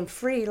flying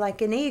free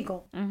like an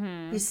eagle.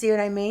 You see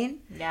what I mean?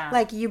 Yeah.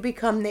 Like, you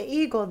become the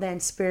eagle then,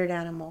 spirit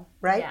animal,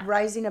 right? Yeah.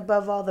 Rising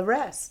above all the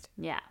rest.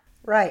 Yeah.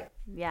 Right.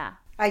 Yeah.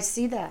 I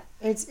see that.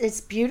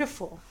 It's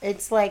beautiful.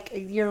 It's like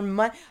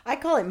I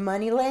call it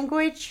money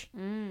language.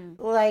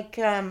 Like,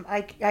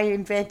 I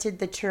invented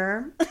the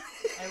term.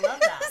 I love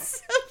that.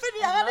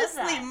 But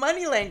honestly, that.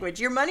 money language.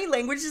 Your money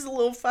language is a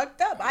little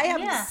fucked up. I have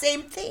the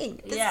same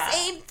thing.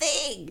 Same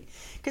thing.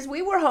 Because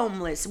we were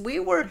homeless. We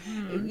were,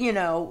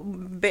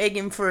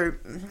 begging for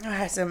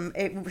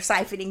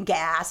siphoning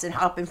gas and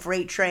hopping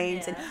freight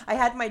trains. Yeah. And I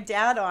had my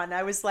dad on.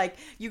 I was like,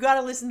 you got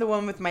to listen to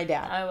one with my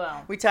dad. I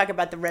will. We talk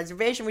about the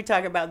reservation. We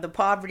talk about the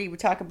poverty. We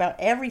talk about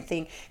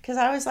everything. Because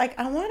I was like,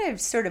 I want to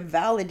sort of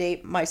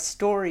validate my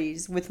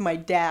stories with my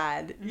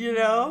dad,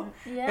 Yeah.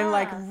 And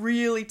like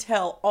really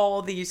tell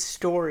all these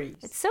stories.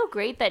 It's so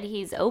great that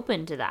he's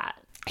open to that.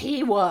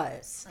 He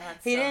was.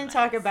 That's He so didn't nice.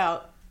 talk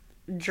about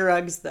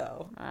drugs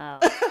though. Oh.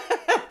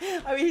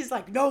 I mean, he's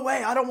like, no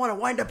way, I don't want to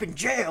wind up in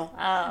jail. Oh.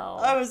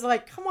 I was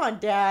like, come on,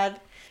 Dad.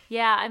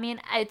 Yeah, I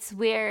mean, it's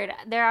weird.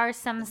 There are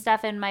some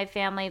stuff in my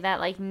family that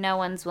like no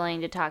one's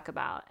willing to talk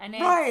about. And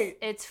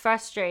it's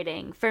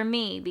frustrating for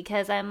me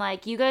because I'm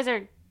like, you guys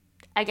are,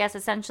 I guess,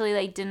 essentially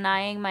like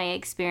denying my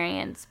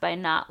experience by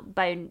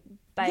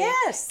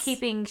Yes.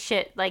 keeping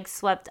shit like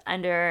swept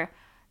under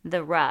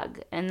the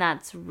rug. And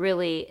it's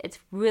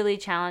really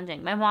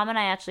challenging. My mom and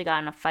I actually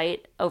got in a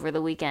fight over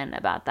the weekend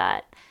about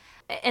that.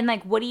 And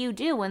like, what do you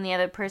do when the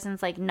other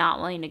person's like not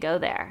willing to go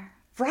there?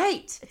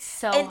 Right. It's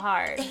so And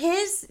hard.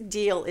 His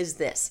deal is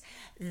this.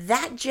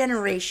 That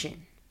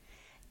generation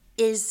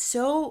is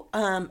so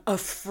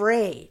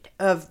afraid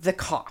of the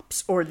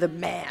cops or the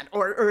man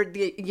or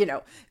the,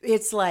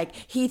 it's like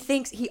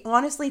he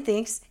honestly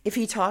thinks if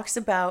he talks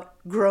about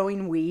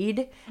growing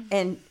weed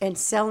and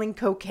selling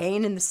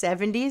cocaine in the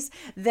 70s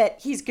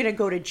that he's going to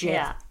go to jail.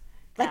 Yeah.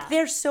 Like,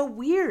 they're so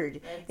weird.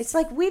 It's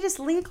like, weed is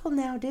legal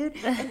now, dude.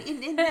 And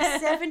in the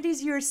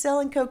 70s, you were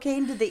selling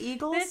cocaine to the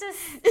Eagles? There's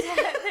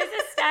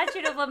a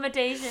statute of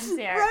limitations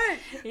here. Right.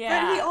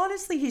 Yeah.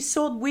 But he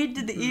sold weed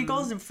to the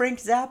Eagles and Frank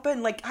Zappa,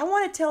 and like, I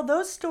want to tell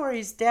those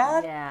stories,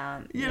 Dad.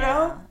 Yeah. You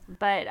know?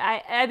 But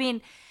I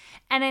mean,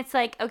 and it's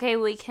like, okay,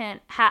 we can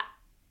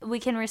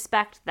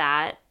respect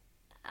that.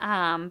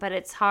 But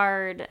it's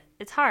hard.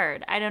 It's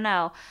hard. I don't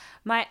know.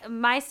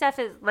 My stuff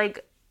is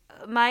like,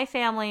 my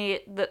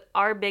family,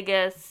 our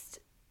biggest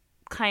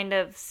kind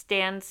of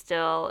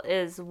standstill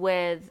is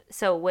with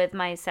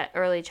my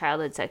early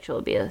childhood sexual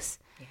abuse.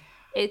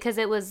 Because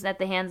it was at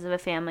the hands of a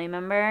family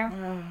member.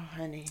 Oh,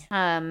 honey.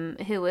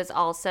 Who was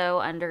also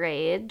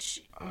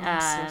underage. Oh,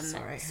 I'm so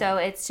sorry. So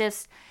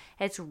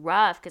it's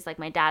rough because like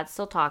my dad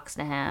still talks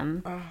to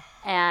him.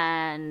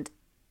 And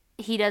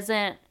he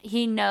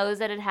knows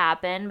that it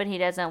happened, but he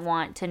doesn't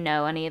want to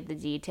know any of the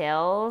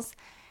details.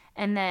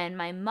 And then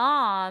my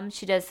mom,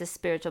 she does this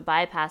spiritual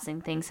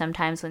bypassing thing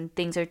sometimes when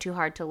things are too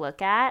hard to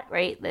look at,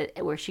 right?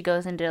 Where she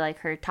goes into like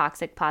her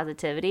toxic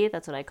positivity.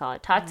 That's what I call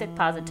it. Toxic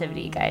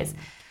positivity, guys.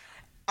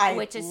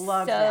 Which is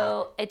love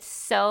that. It's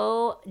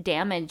so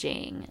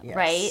damaging, Yes.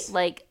 right?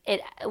 Like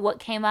what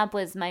came up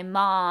was my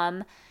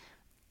mom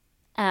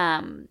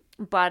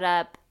brought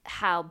up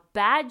how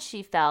bad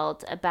she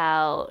felt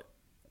about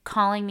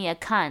calling me a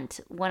cunt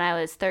when I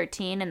was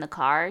 13 in the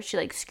car. She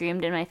like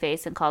screamed in my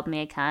face and called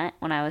me a cunt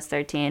when I was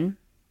 13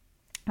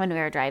 when we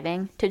were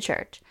driving to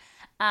church.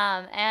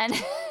 And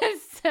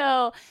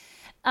so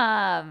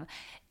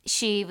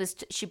she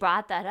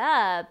brought that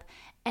up,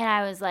 and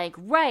I was like,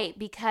 right,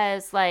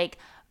 because like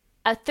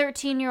a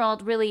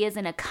 13-year-old really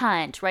isn't a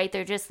cunt, right?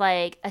 They're just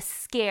like a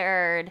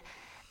scared,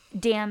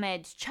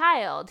 damaged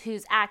child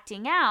who's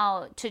acting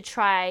out to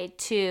try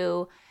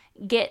to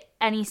get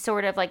any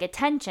sort of like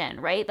attention,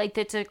 right? Like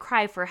that's a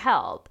cry for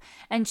help.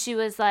 And she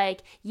was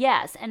like,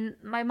 yes. And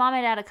my mom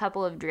had a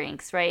couple of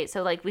drinks, right?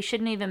 So like we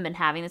shouldn't even been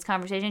having this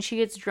conversation. She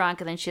gets drunk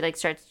and then she like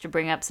starts to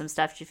bring up some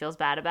stuff she feels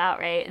bad about,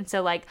 right? And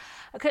so like,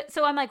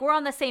 so I'm like, we're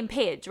on the same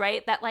page,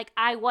 right? That like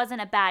I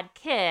wasn't a bad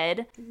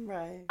kid.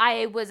 Right.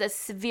 I was a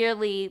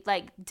severely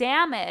like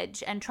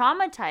damaged and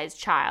traumatized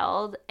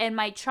child. And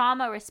my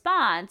trauma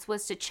response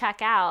was to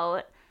check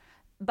out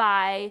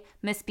by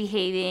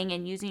misbehaving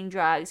and using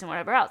drugs and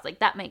whatever else. Like,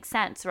 that makes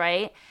sense,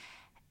 right?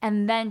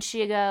 And then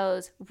she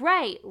goes,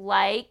 right,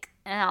 like,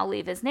 and I'll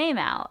leave his name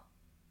out,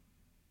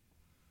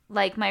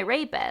 like my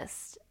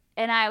rapist.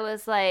 And I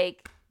was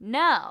like,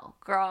 no,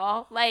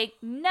 girl, like,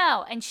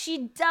 no. And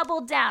she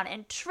doubled down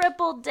and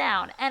tripled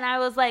down. And I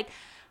was like,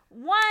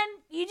 one,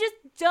 you just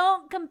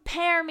don't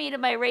compare me to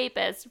my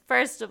rapist,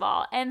 first of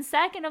all. And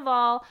second of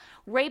all,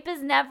 rape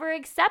is never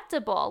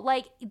acceptable.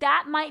 Like,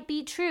 that might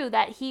be true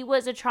that he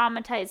was a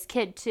traumatized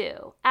kid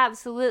too.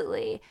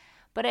 Absolutely.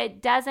 But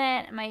it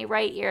doesn't, my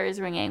right ear is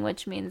ringing,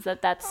 which means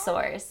that that's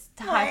Source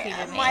talking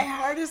to me. My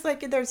heart is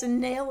like there's a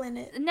nail in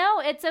it. No,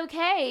 it's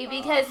okay,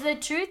 because the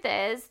truth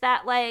is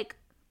that, like,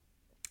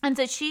 and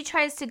so she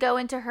tries to go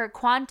into her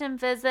quantum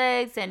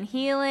physics and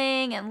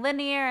healing and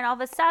linear and all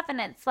this stuff, and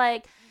it's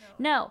like,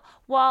 no.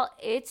 While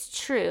it's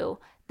true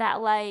that,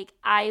 like,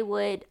 I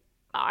would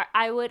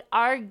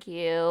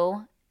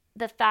argue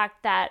the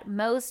fact that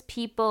most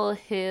people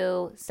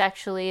who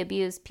sexually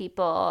abuse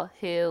people,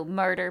 who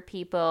murder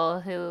people,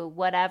 who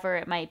whatever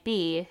it might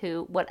be,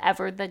 who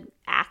whatever the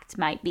act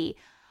might be,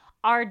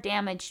 are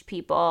damaged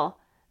people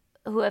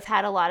who have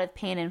had a lot of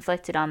pain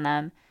inflicted on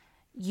them.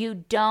 You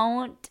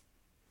don't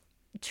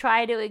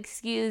try to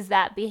excuse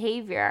that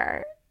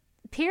behavior,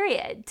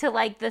 period, to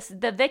like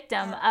the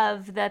victim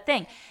of the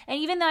thing. And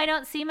even though I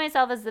don't see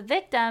myself as the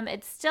victim,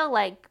 it's still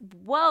like,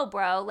 whoa,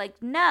 bro, like,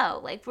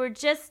 no, like, we're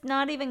just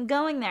not even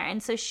going there.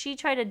 And so she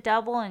tried to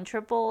double and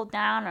triple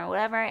down or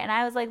whatever, and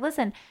I was like,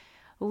 listen,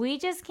 we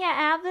just can't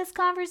have this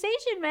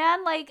conversation,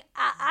 man. Like,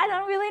 I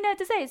don't really know what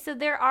to say. So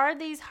there are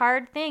these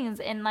hard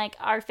things in like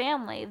our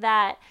family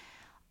that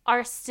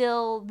are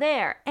still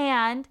there.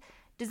 And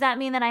does that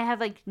mean that I have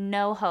like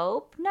no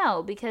hope?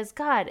 No, because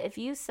God, if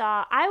you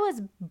saw, I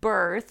was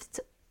birthed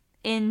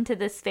into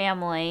this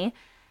family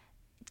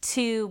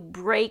to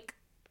break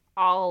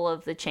all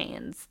of the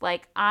chains.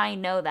 Like, I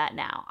know that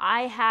now.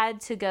 I had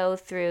to go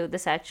through the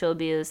sexual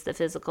abuse, the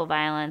physical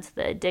violence,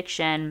 the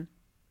addiction,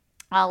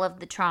 all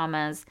of the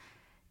traumas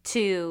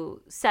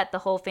to set the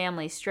whole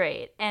family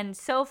straight. And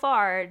so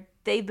far,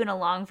 they've been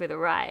along for the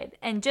ride.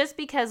 And just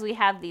because we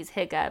have these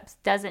hiccups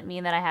doesn't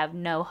mean that I have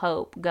no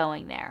hope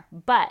going there.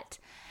 But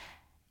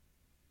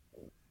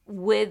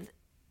with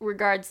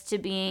regards to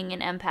being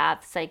an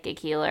empath, psychic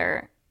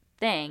healer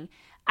thing,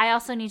 I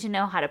also need to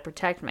know how to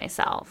protect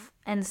myself.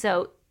 And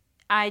so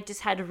I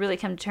just had to really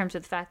come to terms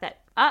with the fact that,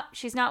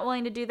 she's not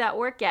willing to do that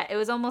work yet. It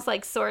was almost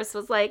like Source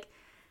was like,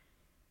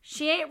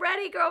 she ain't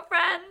ready,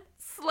 girlfriend.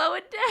 Slow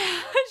it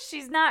down.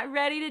 She's not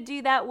ready to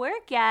do that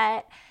work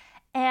yet.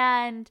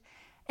 And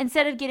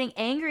instead of getting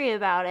angry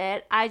about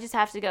it, I just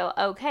have to go,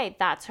 okay,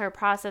 that's her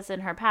process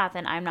and her path,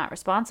 and I'm not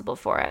responsible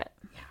for it.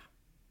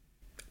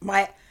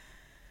 My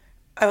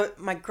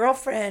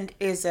girlfriend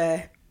is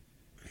a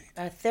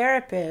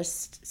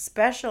therapist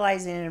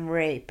specializing in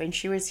rape, and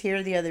she was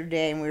here the other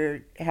day, and we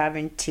were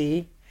having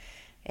tea,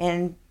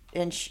 and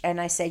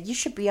and I said, you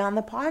should be on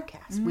the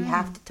podcast. We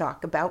have to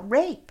talk about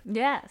rape.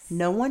 Yes.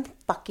 No one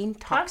fucking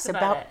talks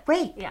about about it.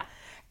 rape. Yeah.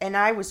 And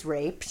I was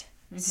raped,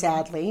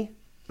 sadly,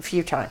 a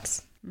few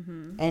times,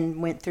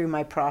 and went through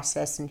my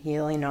process and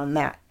healing on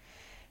that.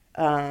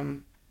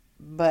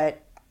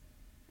 But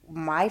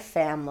my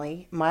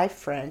family, my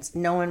friends,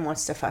 no one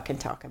wants to fucking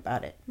talk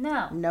about it.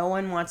 No. No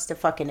one wants to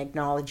fucking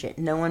acknowledge it.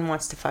 No one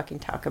wants to fucking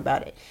talk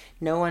about it.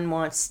 No one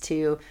wants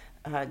to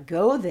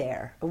go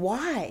there.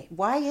 Why?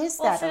 Why is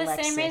Well, that, for the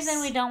Alexis? same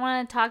reason we don't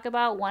want to talk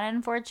about 1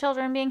 in 4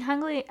 children being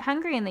hungry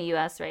in the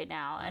U.S. right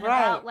now, and Right.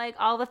 about like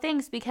all the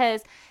things,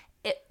 because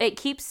it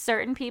keeps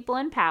certain people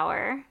in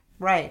power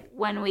Right.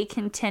 when we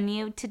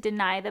continue to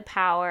deny the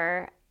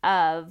power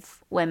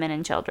of women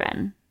and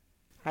children.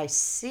 I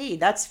see.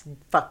 That's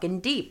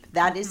fucking deep.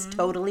 That is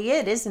totally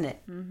it, isn't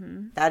it?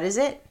 That is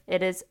it.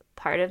 It is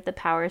part of the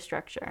power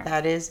structure.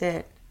 That is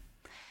it.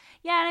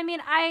 Yeah, and I mean,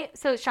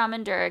 so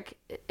Shaman Durek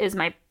is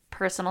my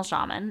personal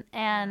shaman,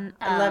 and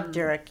I love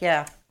Derek.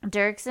 Yeah.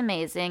 Derek's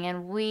amazing,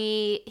 and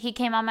he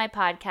came on my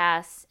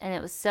podcast, and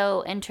it was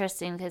so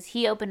interesting because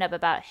he opened up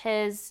about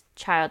his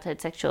childhood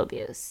sexual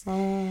abuse.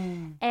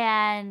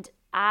 And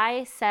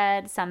I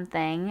said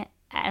something,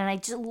 and I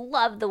just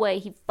love the way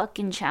he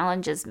fucking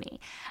challenges me.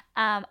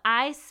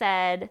 I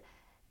said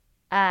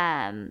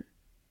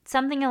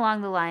something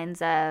along the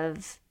lines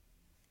of,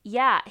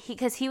 yeah,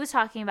 because he was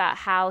talking about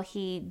how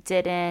he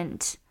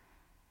didn't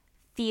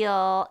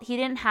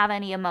have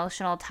any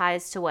emotional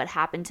ties to what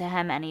happened to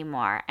him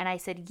anymore. And I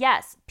said,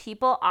 yes,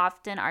 people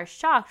often are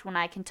shocked when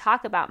I can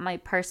talk about my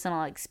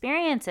personal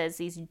experiences,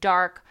 these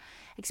dark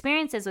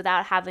experiences,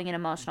 without having an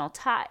emotional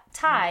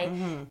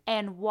tie.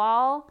 And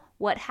while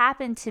what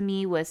happened to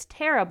me was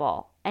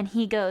terrible, and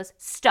he goes,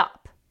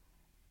 stop.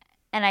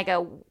 And I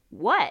go,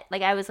 what?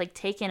 Like, I was like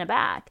taken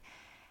aback.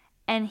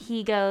 And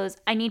he goes,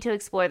 I need to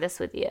explore this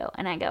with you.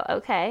 And I go,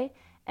 okay.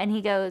 And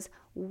he goes,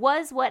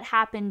 was what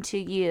happened to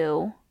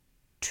you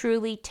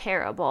truly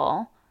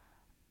terrible?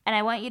 And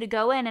I want you to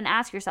go in and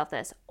ask yourself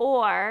this.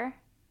 Or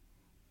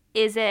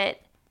is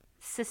it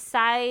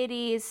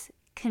society's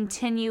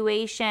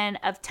continuation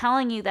of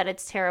telling you that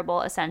it's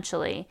terrible,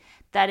 essentially,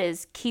 that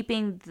is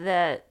keeping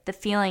the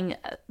feeling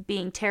of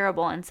being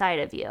terrible inside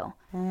of you?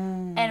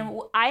 And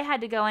I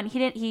had to go in.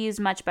 He used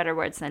much better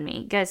words than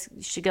me. You guys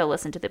should go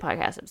listen to the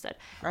podcast episode.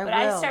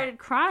 I started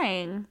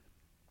crying,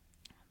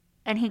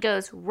 and he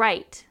goes,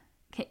 right.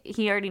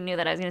 He already knew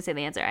that I was going to say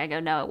the answer. I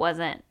go, no, it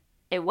wasn't.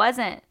 It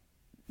wasn't.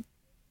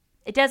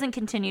 It doesn't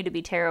continue to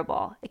be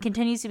terrible. It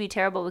continues to be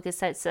terrible because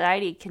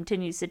society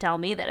continues to tell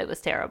me that it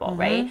was terrible,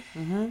 right?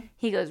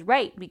 He goes,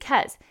 right,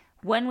 because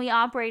when we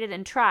operated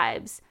in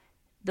tribes,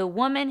 the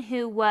woman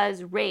who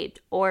was raped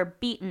or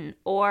beaten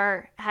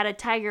or had a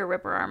tiger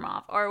rip her arm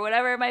off or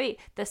whatever it might be,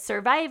 the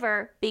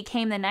survivor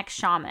became the next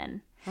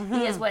shaman.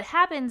 Because what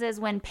happens is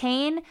when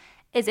pain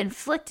is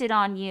inflicted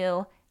on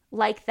you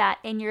like that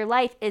in your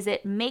life, is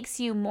it makes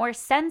you more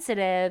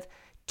sensitive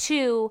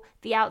to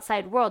the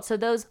outside world. So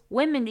those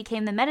women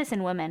became the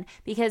medicine women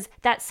because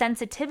that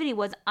sensitivity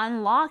was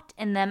unlocked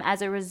in them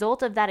as a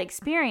result of that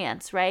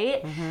experience,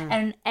 right?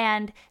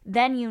 And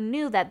then you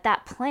knew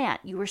that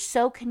plant, you were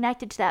so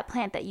connected to that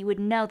plant that you would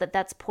know that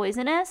that's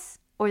poisonous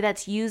or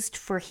that's used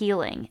for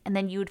healing. And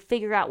then you would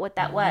figure out what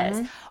that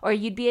was. Or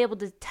you'd be able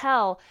to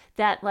tell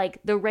that like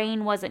the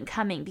rain wasn't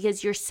coming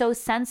because you're so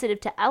sensitive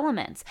to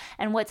elements.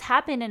 And what's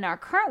happened in our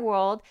current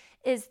world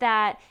is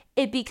that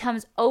it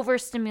becomes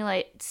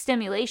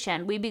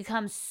overstimulation. We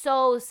become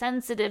so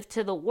sensitive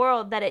to the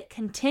world that it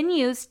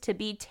continues to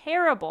be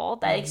terrible.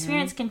 That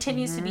experience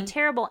continues to be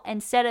terrible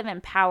instead of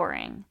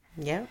empowering.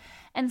 Yeah.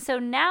 And so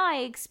now I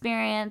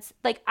experience,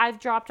 like, I've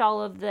dropped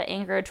all of the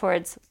anger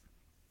towards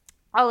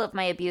all of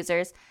my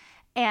abusers,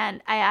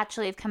 and I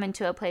actually have come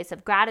into a place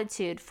of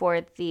gratitude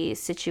for the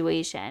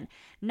situation.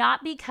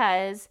 Not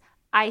because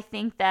I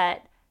think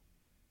that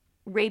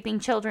raping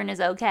children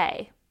is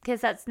okay, because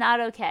that's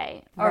not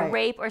okay, or Right.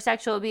 rape or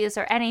sexual abuse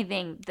or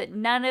anything, that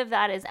none of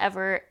that is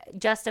ever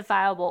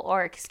justifiable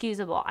or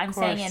excusable. I'm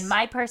saying in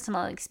my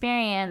personal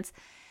experience,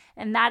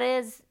 and that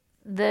is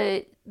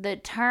the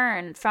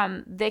turn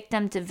from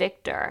victim to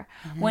victor,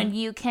 when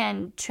you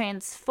can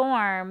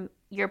transform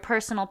your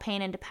personal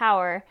pain into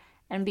power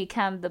and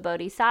become the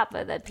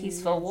bodhisattva, the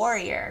peaceful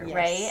warrior,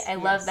 right? I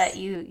love that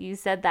you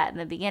said that in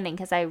the beginning,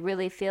 because I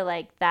really feel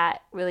like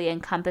that really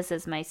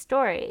encompasses my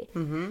story.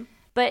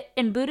 But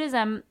in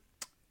Buddhism,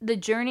 the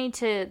journey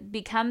to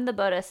become the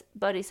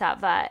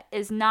bodhisattva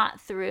is not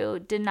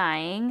through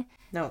denying.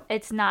 No.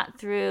 It's not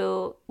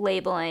through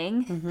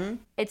labeling.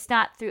 It's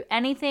not through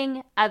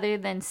anything other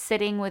than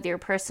sitting with your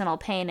personal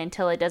pain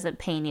until it doesn't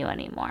pain you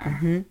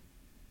anymore.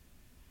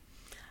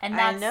 And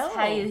that's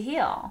how you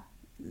heal.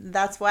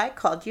 That's why I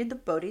called you the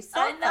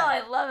Bodhisattva. I know,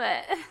 I love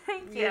it.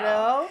 Thank you. You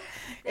know?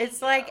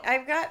 It's like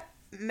I've got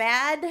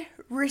mad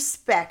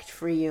respect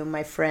for you,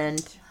 my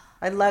friend.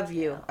 I love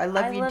you. I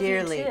love you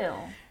dearly. You too.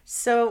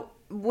 So,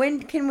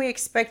 when can we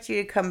expect you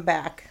to come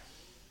back?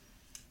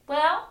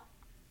 Well,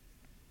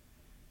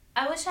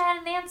 I wish I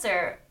had an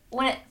answer.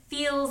 When it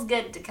feels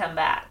good to come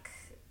back.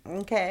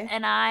 Okay.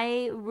 And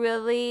I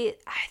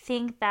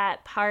think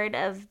that part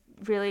of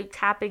really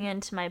tapping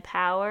into my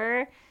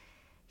power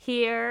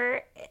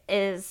here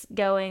is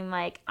going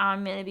like,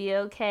 I'm going to be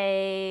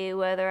okay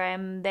whether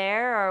I'm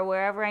there or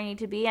wherever I need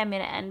to be. I'm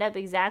going to end up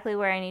exactly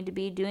where I need to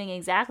be, doing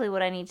exactly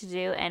what I need to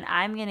do. And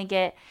I'm going to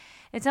get,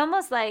 it's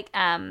almost like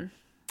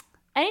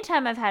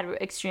anytime I've had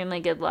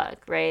extremely good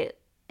luck, right?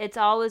 It's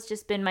always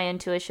just been my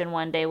intuition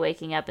one day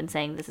waking up and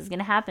saying, this is going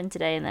to happen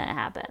today. And then it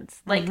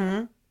happens. Like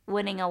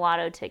winning a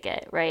lotto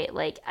ticket, right?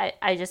 Like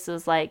I just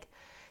was like,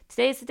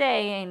 today's the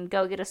day and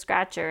go get a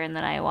scratcher, and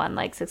then I won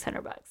like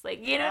 $600.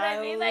 Like, you know what I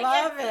mean? Like,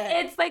 love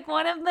it's like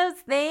one of those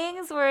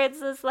things where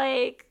it's just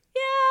like,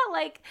 yeah,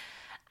 like,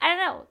 I don't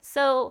know.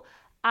 So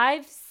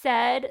I've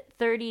said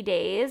 30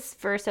 days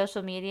for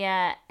social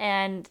media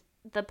and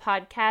the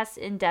podcast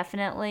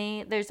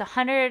indefinitely. There's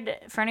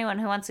 100, for anyone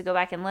who wants to go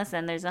back and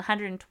listen, there's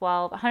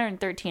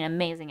 113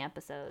 amazing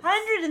episodes.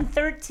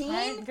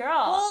 113? Girl.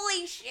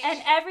 Holy shit.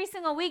 And every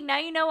single week, now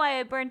you know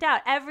why I burnt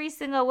out. Every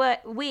single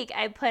week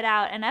I put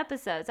out an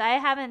episode. So I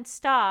haven't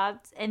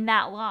stopped in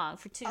that long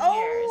for 2 years.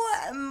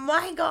 Oh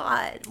my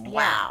God.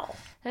 Wow.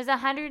 There's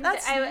 100.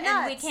 That's and we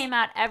nuts. came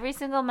out every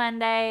single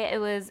Monday. It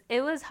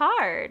was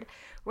hard,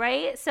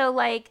 right? So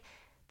like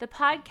the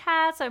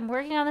podcast, I'm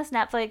working on this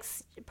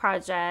Netflix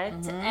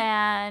project,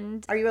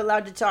 and Are you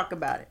allowed to talk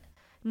about it?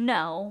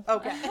 no.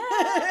 Okay.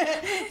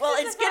 Well,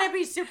 it's going to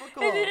be super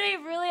cool. It's gonna be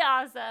really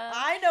awesome.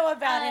 I know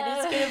about it.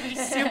 It's going to be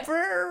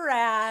super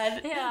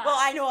rad. Yeah. Well,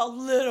 I know a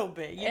little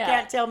bit. You Yeah.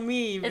 can't tell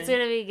me even. It's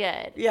gonna be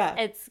good. Yeah.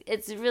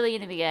 It's really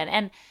gonna be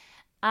good.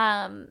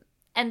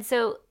 And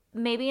so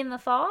maybe in the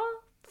fall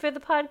for the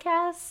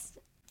podcast,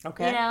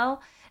 Okay.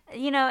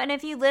 you know, and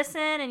if you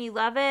listen and you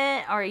love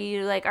it, or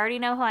you like already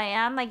know who I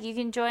am, like you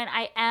can join.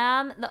 I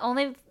am the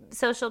only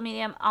social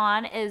media I'm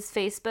on is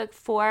Facebook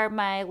for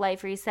my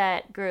Life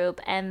Reset group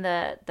and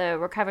the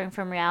Recovering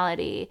from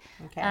Reality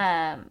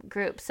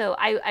group. So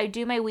I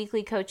do my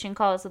weekly coaching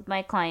calls with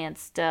my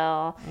clients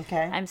still.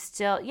 Okay. I'm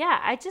still,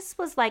 I just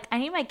was like, I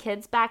need my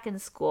kids back in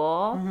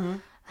school.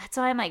 That's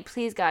why I'm like,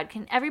 please God,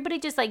 can everybody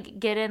just like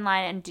get in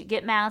line and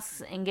get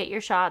masks and get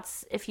your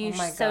shots if you Oh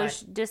my so God.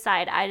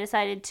 decide. I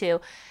decided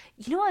to.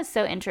 You know what's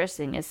so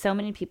interesting is so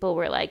many people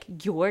were like,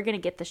 you're going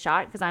to get the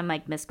shot because I'm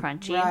like Miss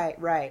Crunchy.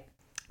 Right.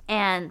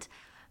 And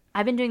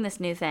I've been doing this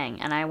new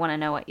thing and I want to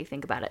know what you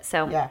think about it.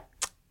 So, Yeah.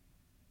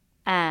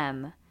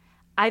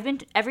 I've been,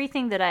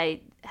 everything that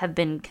I have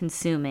been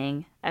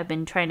consuming, I've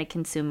been trying to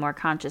consume more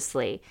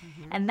consciously.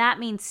 And that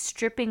means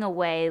stripping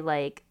away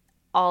like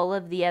all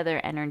of the other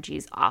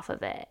energies off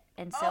of it.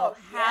 And so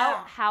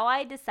how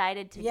I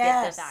decided to get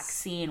Yes. the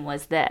vaccine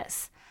was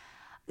this.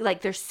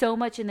 Like there's so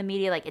much in the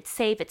media, like it's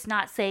safe, it's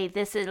not safe,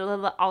 this is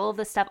all of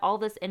this stuff, all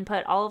this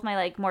input, all of my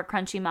like more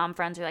crunchy mom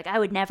friends are like, I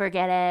would never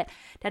get it,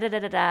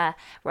 da-da-da-da-da,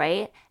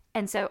 right?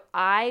 And so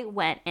I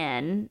went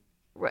in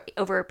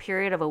over a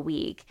period of a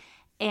week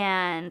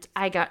and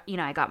I got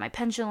my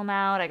pendulum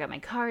out, I got my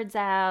cards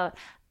out,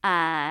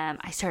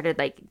 I started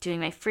like doing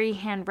my free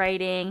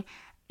handwriting,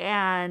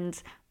 and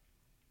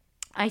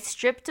I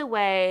stripped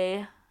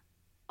away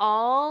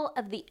all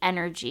of the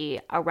energy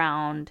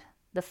around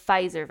the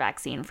Pfizer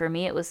vaccine. For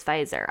me, it was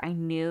Pfizer. I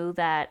knew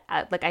that,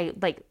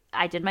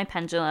 I did my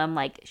pendulum,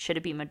 like, should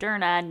it be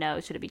Moderna? No.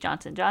 Should it be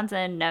Johnson &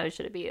 Johnson? No.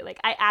 Should it be, like,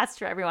 I asked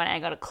for everyone and I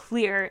got a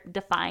clear,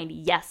 defined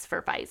yes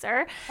for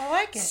Pfizer. I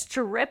like it.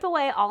 Strip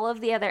away all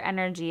of the other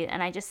energy,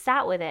 and I just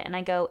sat with it and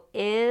I go,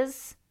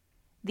 is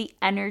the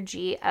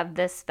energy of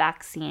this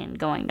vaccine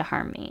going to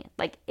harm me?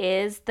 Like,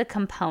 is the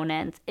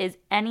components, is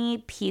any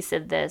piece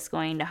of this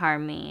going to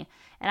harm me?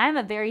 And I'm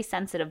a very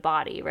sensitive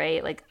body,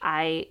 right? Like,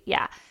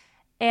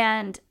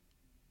 and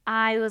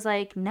I was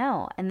like,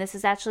 no, and this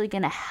is actually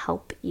going to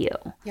help you.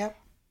 Yep.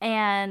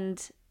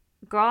 And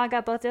girl, I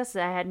got both doses.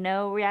 I had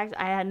no reaction.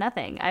 I had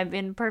nothing. I've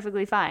been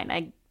perfectly fine.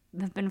 I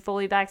have been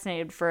fully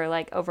vaccinated for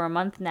like over a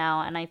month now,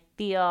 and I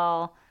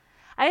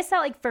just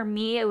felt like for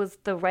me it was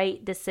the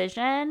right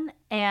decision.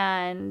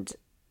 And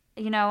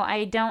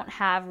I don't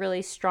have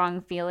really strong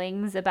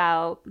feelings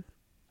about,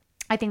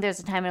 I think there's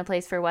a time and a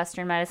place for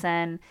Western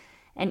medicine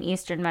and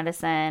Eastern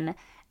medicine,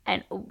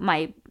 and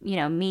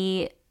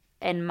me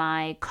and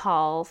my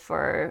call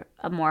for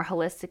a more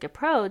holistic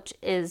approach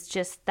is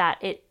just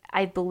that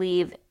I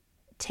believe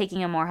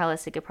taking a more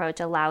holistic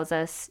approach allows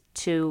us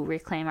to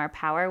reclaim our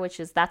power,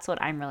 that's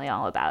what I'm really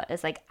all about.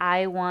 It's like,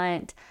 I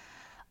want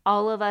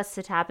all of us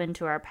to tap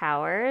into our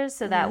powers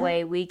so that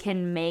way we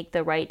can make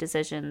the right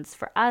decisions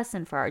for us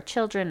and for our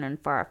children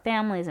and for our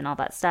families and all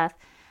that stuff.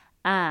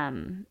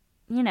 So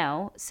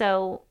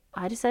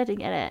I decided to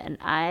get it, and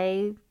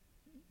I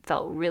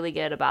felt really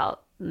good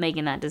about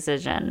making that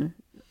decision.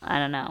 I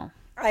don't know.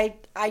 I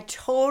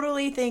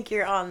totally think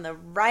you're on the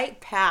right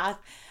path.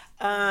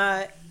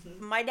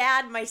 My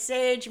dad, my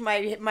sage, my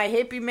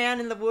hippie man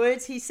in the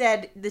woods, he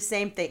said the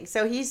same thing.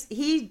 So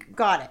he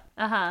got it.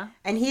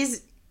 And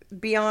he's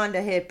beyond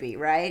a hippie,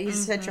 right?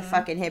 He's such a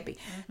fucking hippie.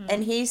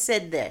 And he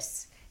said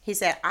this. He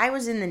said, I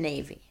was in the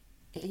Navy.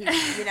 He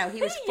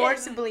was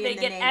forcibly they in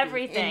the get Navy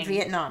everything. in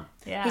Vietnam.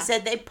 Yeah. He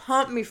said, they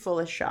pumped me full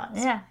of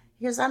shots. Yeah.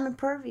 Because I'm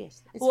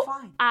impervious. It's Well,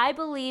 fine. I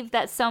believe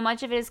that so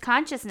much of it is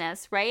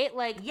consciousness, right?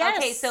 Like, Yes.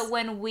 okay, so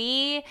when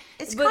we...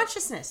 It's but-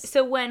 consciousness.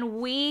 So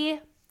when we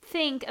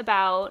think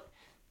about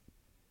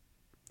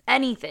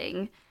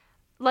anything,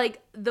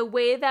 like the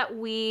way that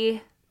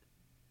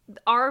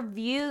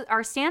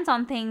our stance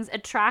on things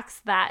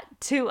attracts that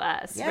to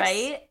us, Yes.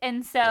 right?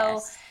 And so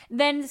Yes.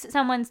 then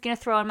someone's going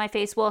to throw in my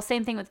face, well,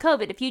 same thing with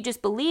COVID. If you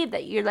just believe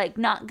that you're like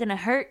not going to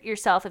hurt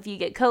yourself if you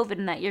get COVID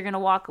and that you're going to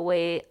walk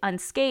away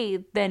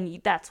unscathed, then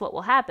that's what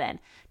will happen.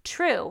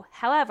 True.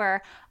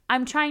 However,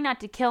 I'm trying not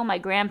to kill my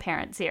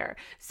grandparents here.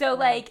 So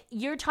like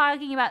you're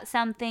talking about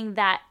something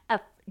that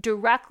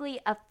directly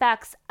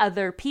affects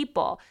other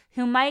people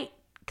who might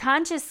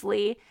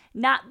consciously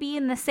not be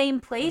in the same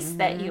place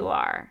that you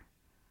are.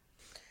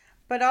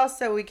 But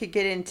also we could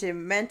get into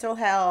mental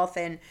health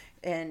and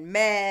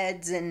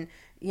meds and,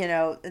 you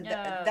know,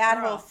 that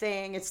girl. whole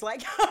thing. It's like,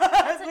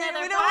 That's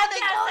another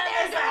podcast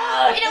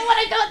episode. We don't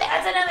want to go there.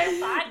 That's another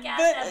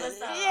podcast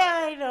episode.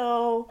 Yeah, I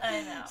know.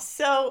 I know.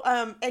 So,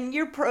 and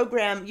your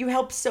program, you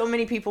help so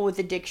many people with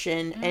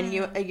addiction, and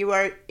you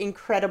are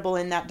incredible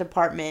in that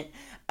department.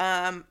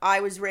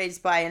 I was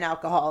raised by an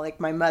alcoholic.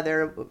 My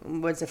mother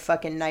was a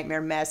fucking nightmare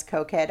mess,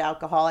 cokehead,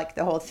 alcoholic,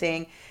 the whole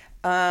thing.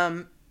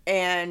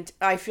 And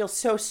I feel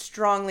so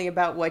strongly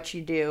about what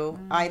you do.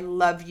 I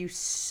love you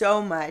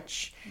so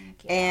much.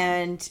 Thank you.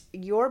 And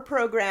your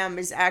program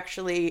is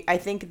actually, I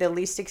think, the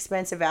least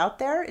expensive out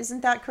there.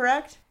 Isn't that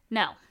correct?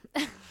 No.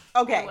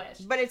 Okay. wish.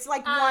 But it's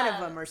like one of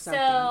them or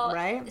something,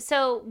 right?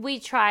 So we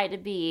try to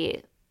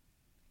be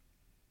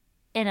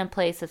in a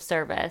place of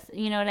service.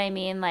 You know what I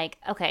mean? Like,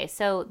 okay,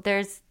 so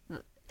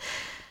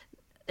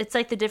it's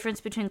like the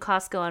difference between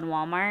Costco and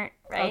Walmart,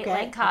 right? Okay,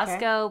 Like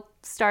Costco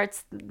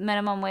starts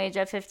minimum wage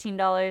at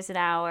 $15 an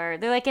hour.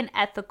 They're like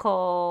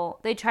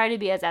they try to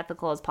be as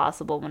ethical as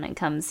possible when it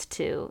comes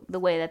to the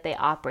way that they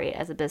operate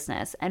as a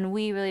business. And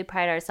we really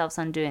pride ourselves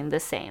on doing the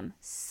same.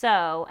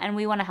 So, and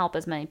we want to help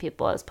as many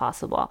people as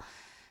possible.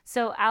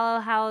 So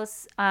Aloe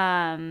House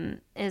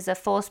is a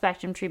full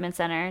spectrum treatment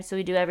center. So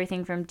we do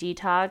everything from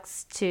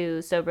detox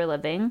to sober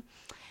living.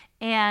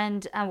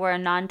 And we're a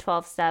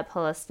non-12-step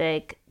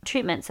holistic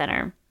treatment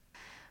center.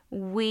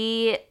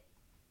 We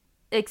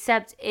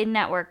accept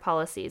in-network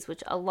policies,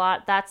 which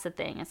that's the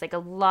thing. It's like a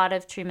lot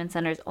of treatment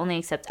centers only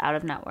accept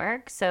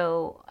out-of-network.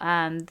 So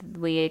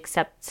we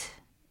accept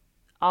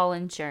all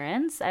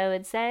insurance, I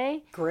would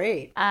say.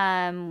 Great.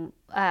 Dependent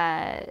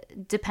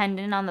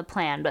on the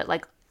plan, but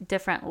like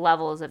different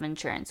levels of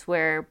insurance,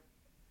 where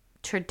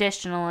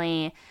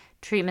traditionally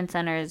treatment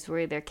centers were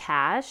either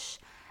cash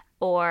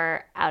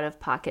or out of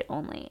pocket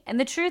only. And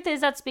the truth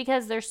is that's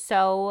because they're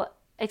so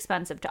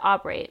expensive to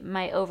operate.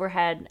 My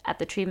overhead at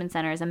the treatment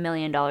center is $1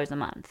 million a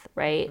month,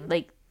 right? Mm-hmm.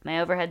 Like my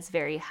overhead's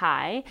very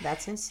high.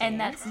 That's insane.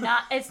 And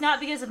it's not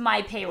because of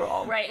my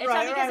payroll, right? It's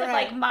not because of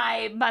like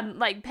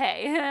my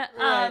pay.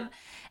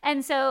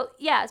 And so,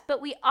 yes,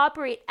 but we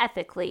operate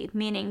ethically,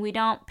 meaning we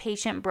don't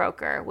patient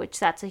broker, which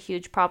that's a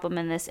huge problem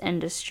in this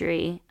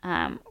industry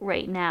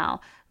right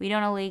now. We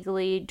don't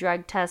illegally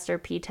drug test or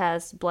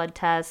P-test, blood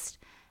test,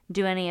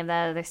 do any of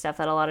that other stuff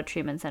that a lot of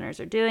treatment centers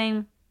are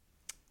doing.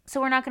 So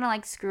we're not going to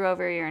like screw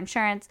over your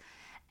insurance.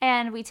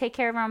 And we take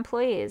care of our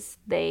employees.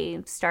 They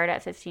start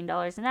at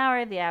 $15 an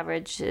hour. The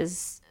average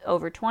is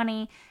over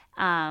 $20.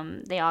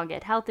 They all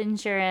get health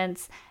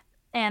insurance.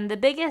 And the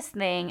biggest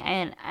thing,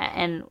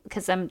 and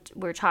because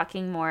we're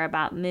talking more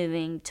about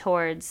moving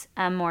towards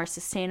a more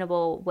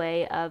sustainable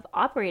way of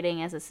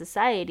operating as a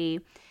society,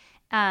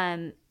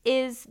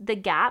 is the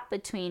gap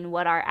between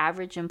what our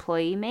average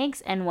employee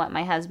makes and what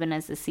my husband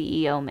as the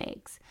CEO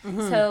makes.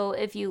 Mm-hmm. So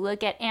if you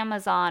look at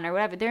Amazon or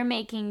whatever, they're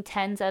making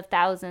tens of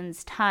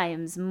thousands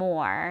times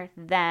more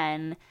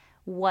than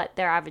what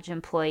their average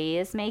employee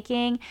is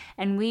making.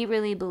 And we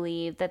really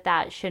believe that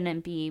that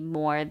shouldn't be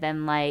more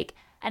than like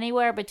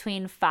anywhere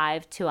between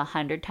 5 to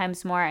 100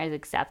 times more is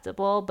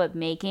acceptable, but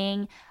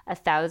making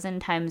 1,000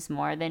 times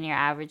more than your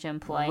average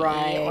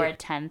employee or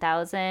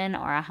 10,000 or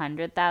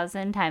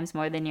 100,000 times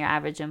more than your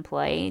average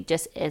employee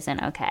just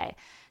isn't okay.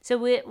 So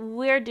what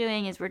we're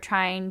doing is we're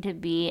trying to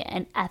be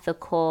an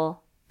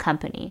ethical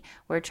company.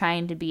 We're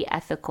trying to be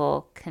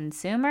ethical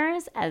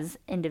consumers as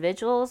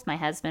individuals, my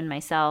husband,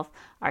 myself,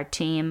 our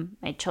team,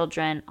 my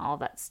children, all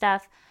that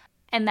stuff.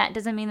 And that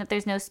doesn't mean that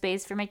there's no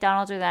space for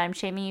McDonald's or that I'm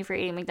shaming you for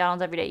eating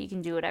McDonald's every day. You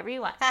can do whatever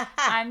you want.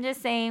 I'm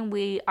just saying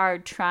we are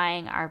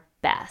trying our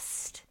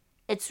best.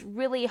 It's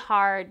really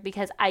hard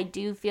because I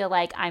do feel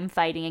like I'm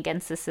fighting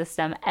against the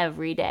system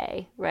every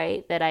day,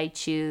 right? That I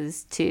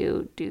choose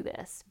to do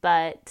this.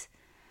 But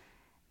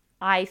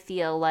I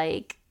feel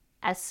like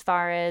as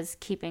far as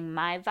keeping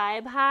my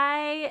vibe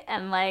high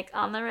and like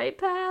on the right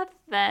path,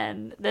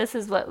 then this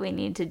is what we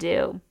need to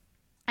do.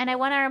 And I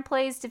want our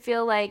employees to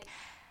feel like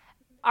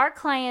our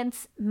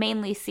clients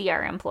mainly see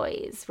our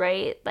employees,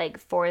 right? Like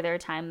for their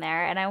time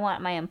there. And I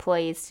want my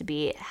employees to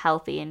be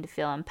healthy and to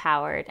feel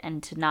empowered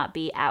and to not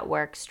be at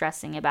work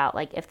stressing about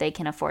like if they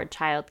can afford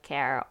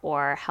childcare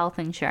or health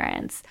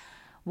insurance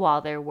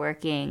while they're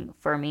working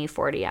for me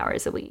 40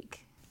 hours a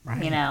week,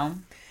 you know?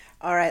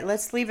 All right,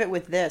 let's leave it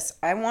with this.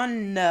 I want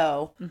to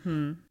know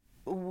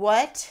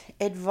what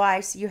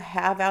advice you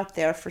have out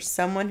there for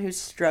someone who's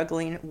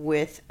struggling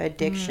with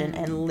addiction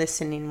and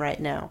listening right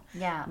now.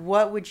 Yeah.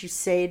 What would you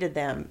say to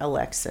them,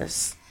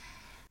 Alexis?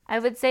 I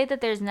would say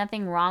that there's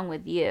nothing wrong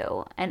with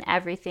you and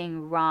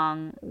everything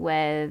wrong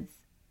with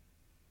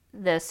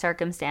the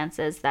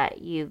circumstances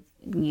that you've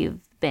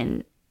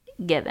been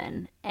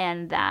given,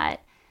 and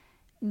that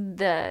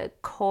the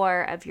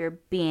core of your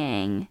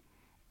being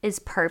is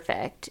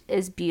perfect,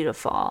 is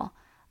beautiful,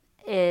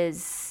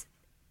 is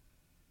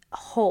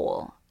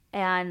whole,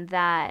 and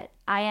that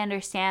I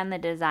understand the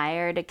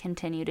desire to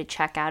continue to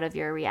check out of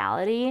your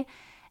reality,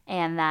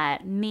 and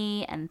that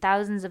me and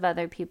thousands of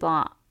other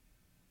people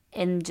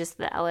in just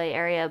the LA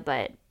area,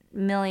 but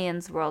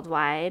millions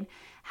worldwide,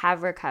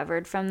 have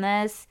recovered from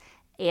this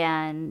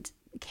and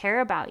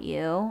care about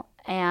you.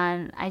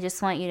 And I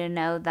just want you to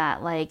know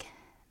that, like,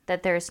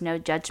 that there's no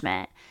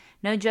judgment.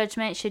 No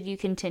judgment should you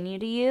continue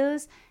to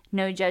use.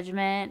 No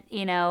judgment,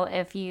 you know,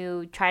 if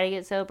you try to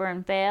get sober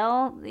and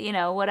fail, you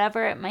know,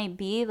 whatever it might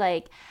be.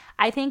 Like,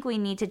 I think we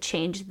need to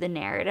change the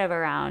narrative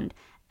around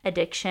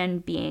addiction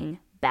being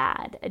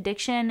bad.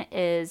 Addiction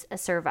is a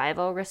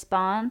survival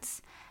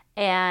response.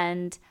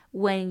 And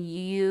when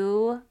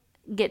you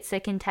get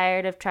sick and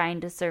tired of trying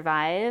to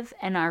survive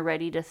and are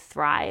ready to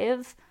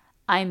thrive,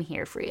 I'm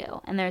here for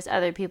you. And there's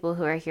other people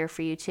who are here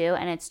for you too.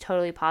 And it's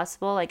totally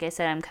possible. Like I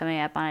said, I'm coming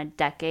up on a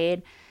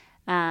decade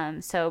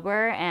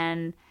sober,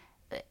 and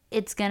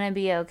it's going to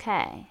be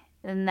okay.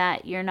 And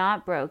that you're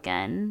not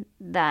broken,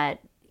 that,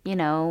 you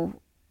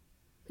know,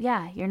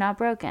 yeah, you're not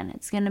broken.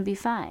 It's going to be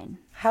fine.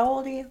 How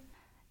old are you?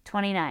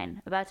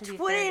 29, about to be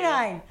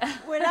 29.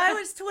 When I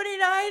was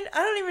 29, I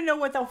don't even know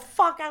what the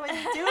fuck I was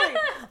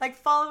doing. Like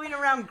following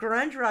around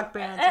grunge rock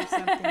bands or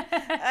something.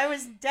 I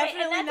was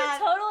definitely and not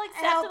that's a total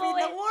acceptable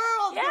helping the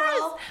world, yes,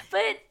 girl.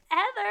 but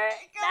Heather,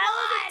 that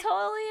was a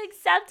totally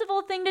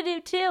acceptable thing to do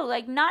too.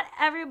 Like, not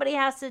everybody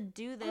has to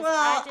do this. Well,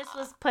 I just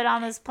was put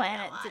on this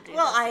planet to do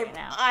Well, this right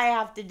now. I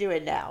have to do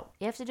it now.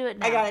 You have to do it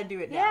now. I gotta do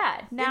it now.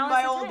 Yeah, now In is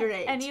my the older time.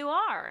 age. And you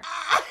are.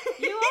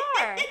 You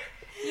are.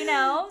 You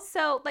know,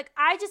 so like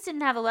I just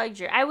didn't have a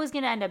luxury. I was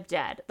gonna end up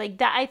dead. Like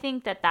that. I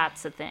think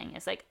that's the thing.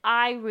 It's like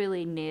I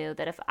really knew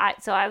that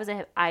I was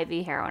a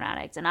IV heroin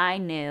addict, and I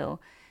knew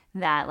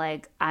that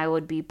like I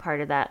would be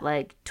part of that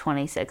like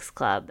 26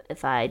 club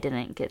if I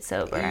didn't get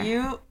sober.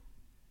 You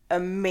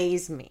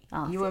amaze me.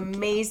 Oh, you thank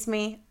amaze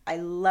me. I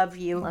love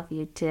you. Love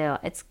you too.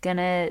 It's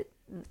gonna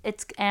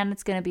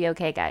be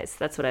okay, guys.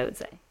 That's what I would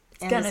say.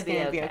 It's gonna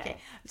be okay.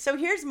 So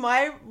here's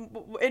my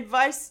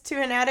advice to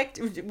an addict,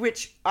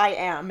 which I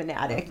am an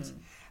addict,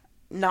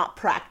 not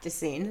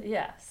practicing.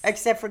 Yes.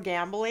 Except for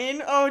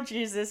gambling. Oh,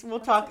 Jesus. We'll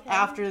talk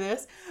after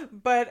this.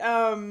 But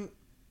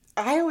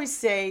I always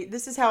say,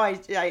 this is how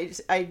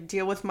I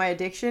deal with my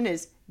addiction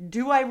is,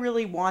 do I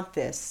really want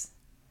this?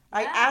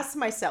 I ask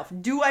myself,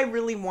 do I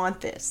really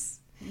want this?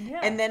 Yeah.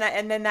 And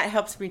then that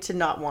helps me to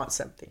not want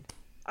something.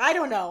 I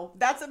don't know.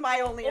 That's my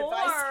only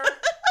advice.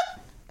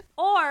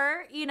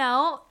 Or, you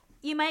know,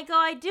 you might go,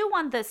 I do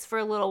want this for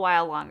a little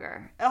while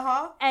longer.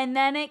 And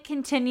then it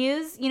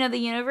continues, you know, the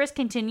universe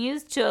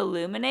continues to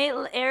illuminate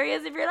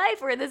areas of your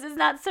life where this is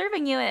not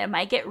serving you, and it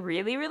might get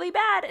really, really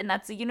bad. And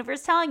that's the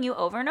universe telling you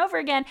over and over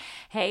again,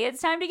 hey,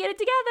 it's time to get it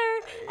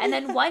together. And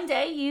then one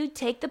day you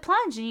take the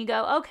plunge and you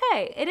go,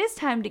 okay, it is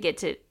time to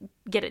get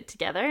it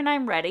together, and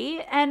I'm ready.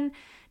 And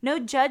no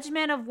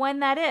judgment of when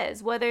that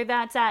is, whether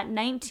that's at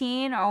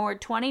 19 or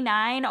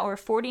 29 or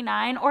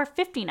 49 or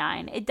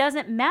 59. It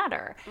doesn't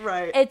matter.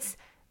 Right. It's,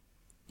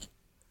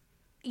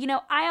 you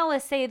know, I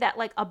always say that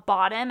like a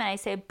bottom, and I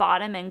say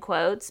bottom in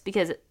quotes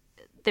because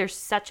there's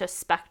such a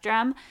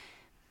spectrum.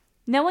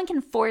 No one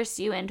can force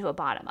you into a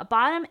bottom. A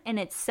bottom in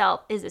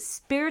itself is a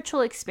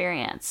spiritual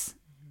experience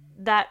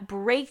that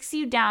breaks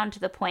you down to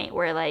the point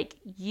where like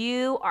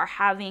you are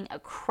having a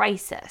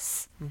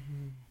crisis.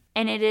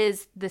 And it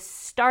is the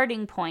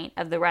starting point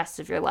of the rest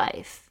of your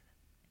life.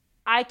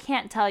 I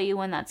can't tell you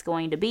when that's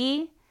going to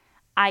be.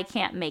 I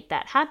can't make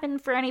that happen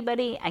for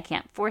anybody. I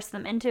can't force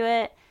them into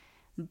it.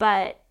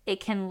 But it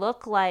can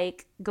look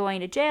like going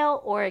to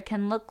jail, or it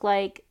can look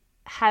like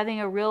having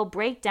a real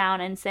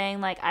breakdown and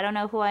saying like, I don't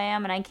know who I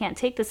am and I can't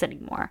take this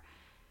anymore.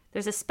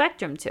 There's a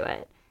spectrum to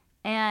it.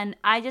 And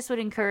I just would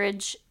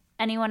encourage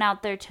anyone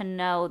out there to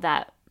know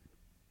that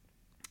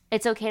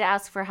it's okay to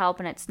ask for help,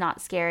 and it's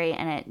not scary,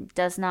 and it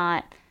does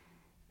not,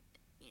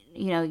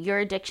 you know, your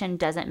addiction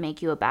doesn't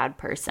make you a bad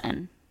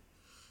person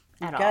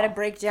at all. Got to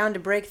break down to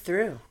break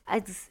through.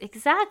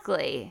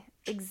 Exactly.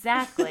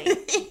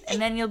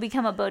 And then you'll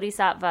become a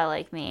bodhisattva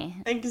like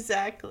me.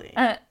 Exactly.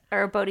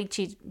 Or a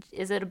bodhicitta.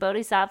 Is it a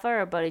bodhisattva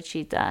or a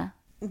bodhicitta?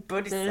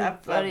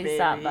 Bodhisattva,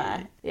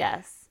 baby.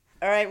 Yes.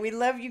 All right, we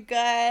love you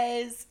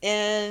guys,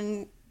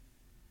 and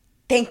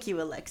thank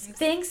you, Alexis.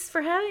 Thanks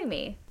for having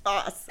me.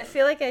 Awesome. I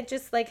feel like I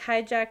just like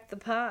hijacked the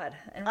pod.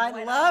 And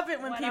I love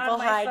it when people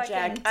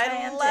hijack.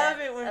 I love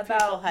it when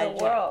people hijack.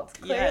 The world.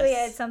 Clearly, I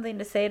had something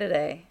to say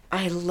today.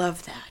 I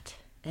love that.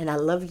 And I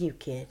love you,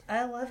 kid.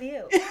 I love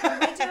you. Can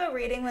we do a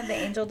reading with the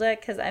angel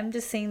deck? Because I'm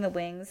just seeing the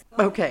wings.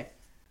 Okay.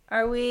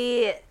 Are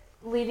we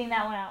leaving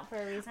that one out for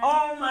a reason?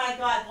 Oh my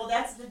God. Well,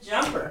 that's the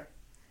jumper.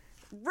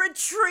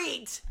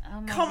 Retreat.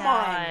 Oh my Come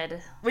God. on.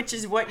 Which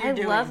is what you're I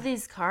doing. love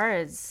these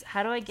cards.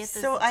 How do I get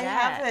this So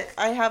deck?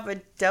 I have a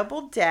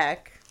double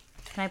deck.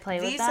 Can I play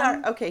with These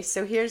them? are okay.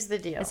 So here's the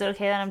deal. Is it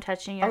okay that I'm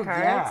touching your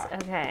cards? Yeah.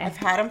 Okay. I've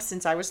had them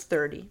since I was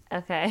 30.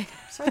 Okay.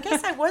 So I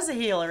guess I was a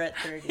healer at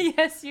 30.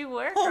 Yes, you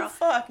were. Oh Girl.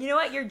 fuck. You know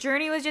what? Your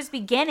journey was just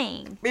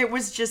beginning. It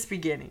was just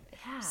beginning.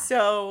 Yeah.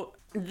 So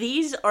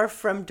these are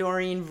from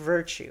Doreen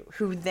Virtue,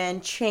 who then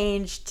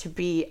changed to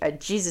be a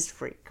Jesus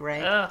freak,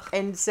 right? Ugh.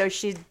 And so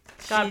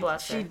God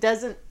bless her. she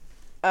doesn't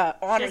honor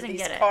doesn't these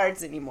get it.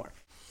 cards anymore.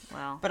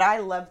 Well, But I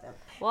love them.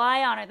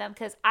 I honor them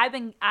because I've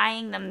been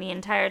eyeing them the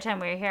entire time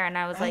we were here, and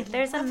I was like,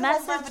 "There's a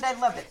message. I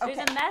love it. Okay.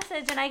 There's a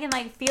message," and I can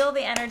like feel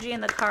the energy in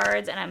the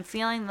cards, and I'm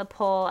feeling the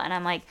pull, and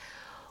I'm like,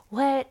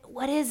 "What?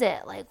 What is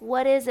it? Like,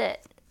 what is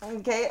it?"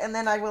 Okay, and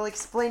then I will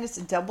explain it's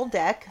a double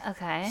deck.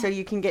 Okay. So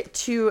you can get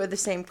two of the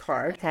same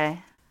card. Okay.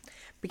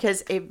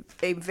 Because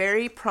a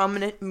very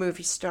prominent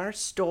movie star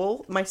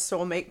stole my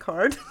soulmate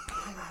card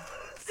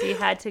So you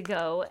had to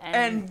go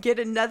and get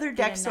another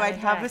deck so I'd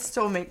another have a deck.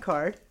 soulmate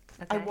card.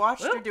 I Okay.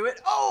 watched her do it.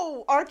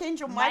 Oh,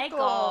 Archangel Michael.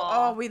 Michael.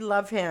 Oh, we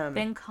love him.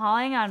 been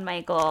calling on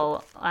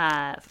Michael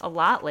a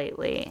lot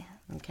lately.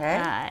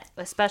 Okay.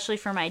 Especially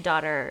for my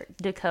daughter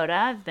Dakota.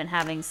 I've been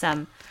having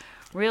some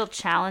real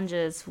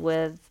challenges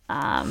with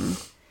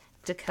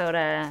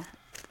Dakota.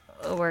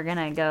 We're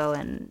gonna go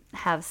and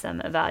have some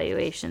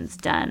evaluations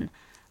done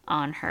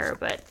on her,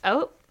 but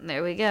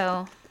there we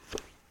go.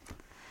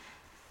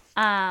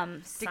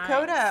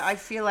 Dakota, I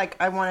feel like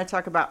I want to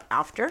talk about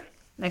after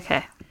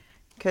Okay.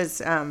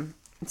 because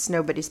it's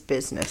nobody's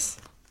business.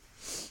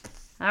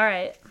 All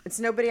right. It's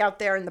nobody out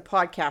there in the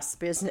podcast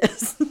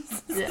business.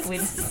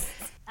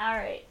 All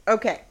right.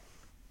 Okay.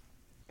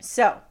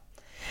 So,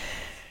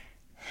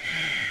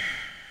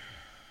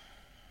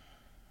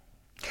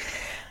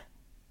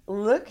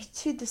 look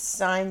to the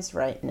signs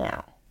right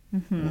now.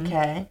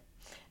 Okay?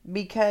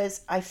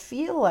 Because I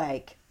feel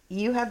like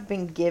you have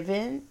been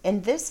given,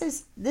 and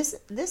this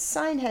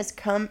sign has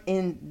come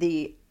in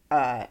the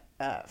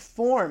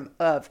form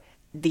of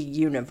the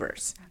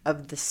universe,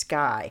 of the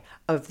sky,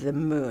 of the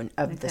moon,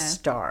 of the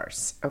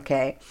stars.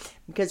 Okay?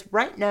 Because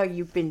right now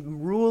you've been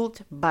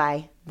ruled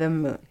by the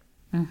moon.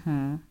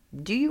 Mm-hmm.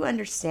 Do you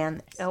understand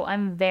this? Oh,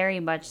 I'm very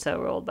much so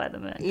ruled by the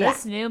moon. Yeah.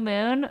 This new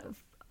moon,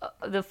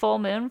 the full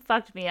moon,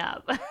 fucked me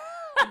up.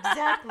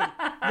 Exactly.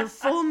 The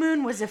full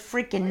moon was a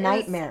freaking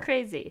nightmare. It's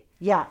crazy.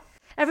 Yeah.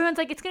 Everyone's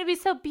like, it's going to be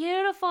so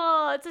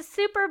beautiful. It's a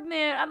super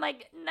moon. I'm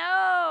like,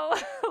 no,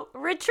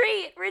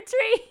 retreat, which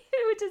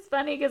is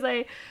funny because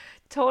I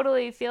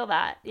totally feel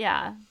that.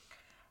 Yeah.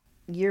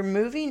 You're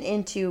moving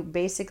into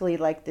basically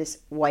like this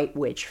white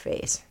witch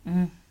phase.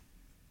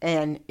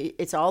 And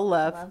it's all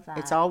love. Love that.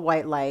 It's all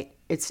white light.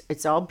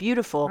 It's all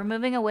beautiful. We're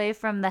moving away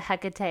from the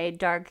Hecate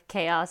dark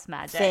chaos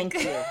magic. Thank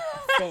you.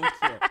 Thank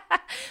you.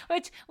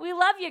 Which we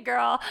love you,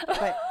 girl.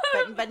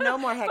 But no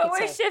more Hecate. But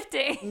we're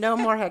shifting. No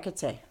more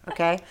Hecate,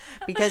 okay?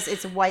 Because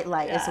it's white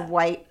light. It's a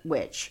white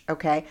witch,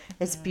 okay?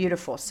 It's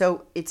beautiful.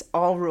 So it's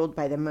all ruled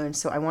by the moon.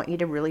 So I want you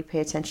to really pay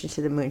attention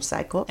to the moon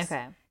cycles.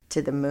 Okay.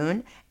 To the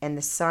moon and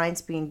the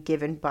signs being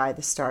given by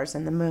the stars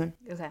and the moon.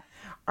 Okay.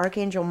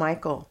 Archangel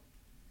Michael,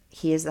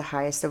 he is the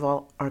highest of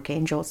all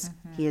archangels.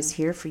 He is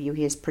here for you.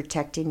 He is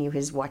protecting you. He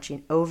is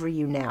watching over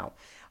you now.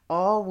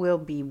 All will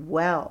be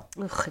well.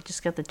 Ugh, I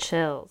just got the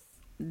chills.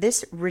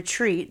 This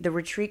retreat, the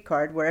retreat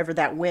card, wherever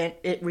that went,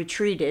 it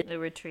retreated, It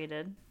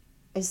retreated.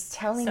 is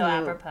telling So you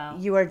apropos.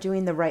 you are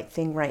doing the right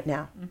thing right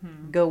now.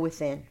 Go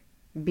within.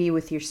 Be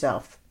with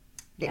yourself.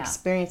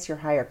 Experience your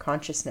higher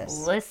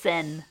consciousness.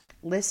 Listen.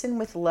 Listen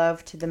with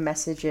love to the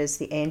messages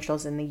the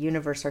angels and the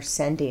universe are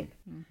sending.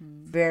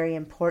 Very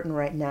important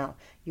right now.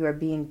 You are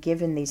being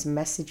given these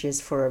messages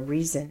for a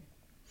reason.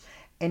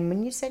 And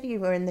when you said you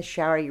were in the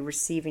shower, you're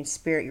receiving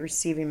spirit, you're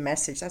receiving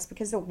message, that's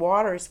because the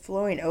water is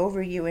flowing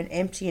over you and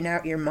emptying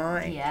out your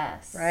mind.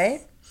 Yes.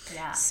 Right?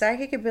 Yeah.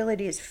 Psychic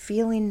ability is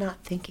feeling,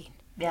 not thinking.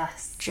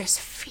 Yes. Just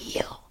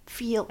feel.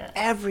 Feel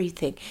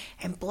everything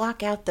and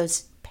block out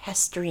those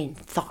pestering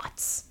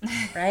thoughts.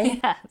 Right?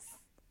 Yes.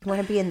 You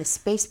want to be in the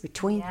space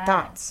between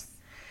thoughts.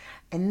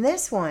 And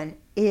this one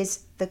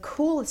is the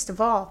coolest of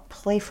all,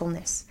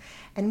 playfulness.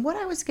 And what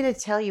I was going to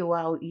tell you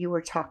while you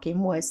were talking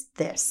was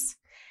this.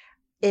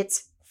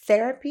 It's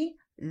therapy,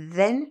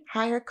 then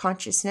higher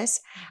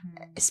consciousness,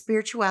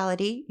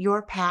 spirituality,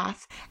 your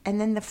path,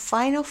 and then the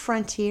final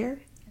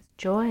frontier,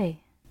 Joy.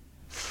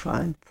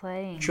 fun,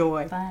 Playing.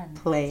 joy, Fun.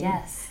 playing.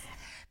 Yes.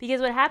 Because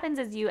what happens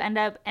is you end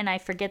up, and I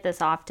forget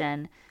this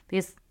often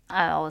because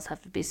I always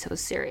have to be so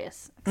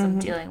serious because I'm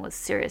dealing with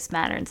serious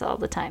matters all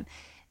the time,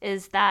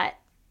 is that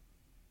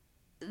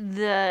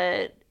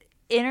the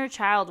inner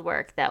child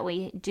work that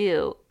we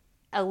do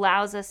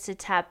allows us to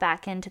tap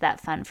back into that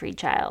fun-free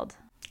child.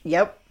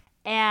 Yep.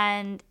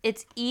 And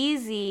it's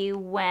easy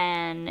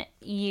when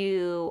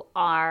you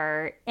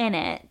are in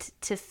it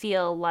to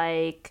feel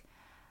like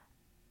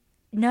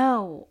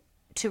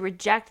to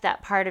reject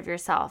that part of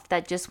yourself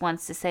that just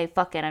wants to say,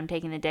 fuck it, I'm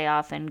taking the day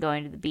off and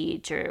going to the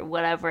beach or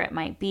whatever it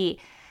might be.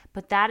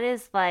 But that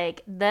is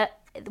like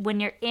when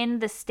you're in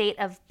the state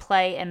of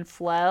play and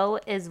flow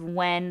is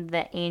when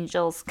the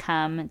angels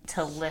come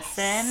to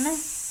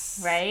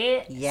listen,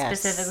 right? Yes.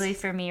 Specifically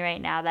for me right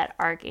now, that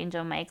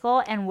Archangel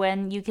Michael. And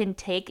when you can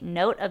take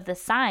note of the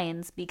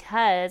signs,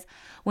 because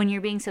when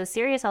you're being so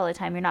serious all the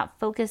time, you're not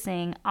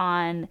focusing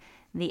on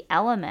the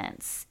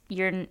elements.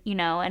 And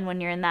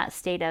when you're in that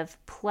state of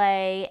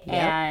play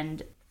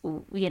and,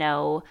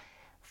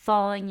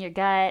 following your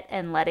gut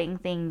and letting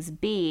things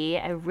be,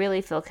 I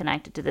really feel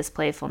connected to this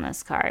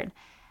playfulness card.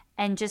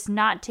 And just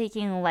not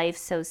taking life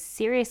so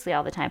seriously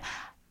all the time.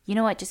 You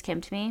know what just came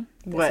to me?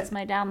 This is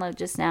my download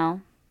just now.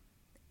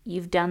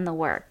 You've done the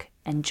work.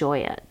 Enjoy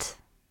it.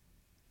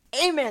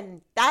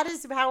 Amen. That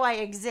is how I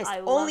exist.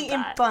 Only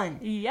in fun.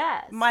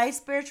 Yes. My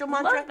spiritual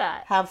mantra, Love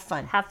that. have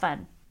fun. Have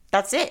fun.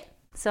 That's it.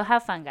 So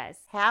have fun, guys.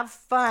 Have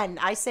fun.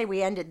 I say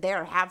we end it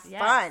there. Have Yes.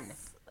 fun.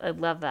 I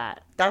love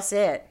that. That's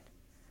it.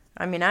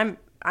 I mean, I'm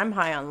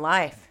high on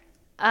life.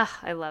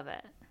 I love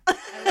it.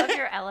 I love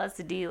your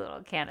LSD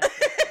little canopy.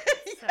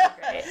 So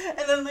great. And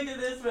then look at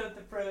this one with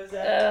the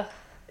Prozac.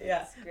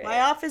 Yeah. great.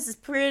 My office is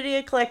pretty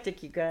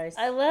eclectic, you guys.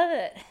 I love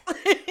it.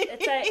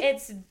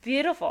 It's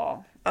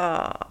beautiful.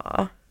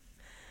 Aww.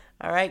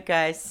 All right,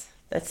 guys.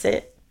 That's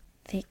it.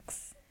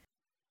 Thanks.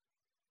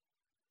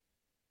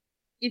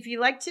 If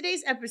you liked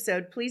today's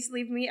episode, please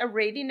leave me a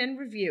rating and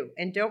review.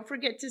 And don't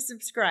forget to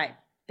subscribe.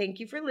 Thank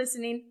you for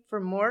listening.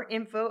 For more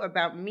info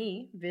about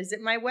me,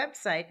 visit my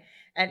website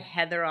at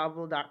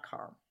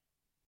heatherobble.com.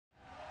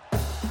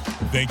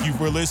 Thank you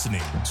for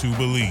listening to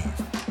Believe.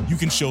 You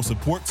can show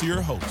support to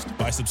your host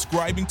by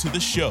subscribing to the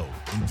show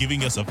and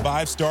giving us a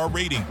 5-star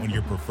rating on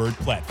your preferred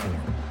platform.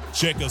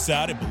 Check us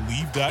out at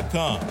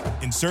Believe.com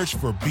and search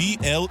for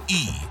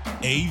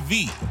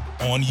BLEAV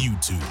on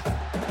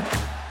YouTube.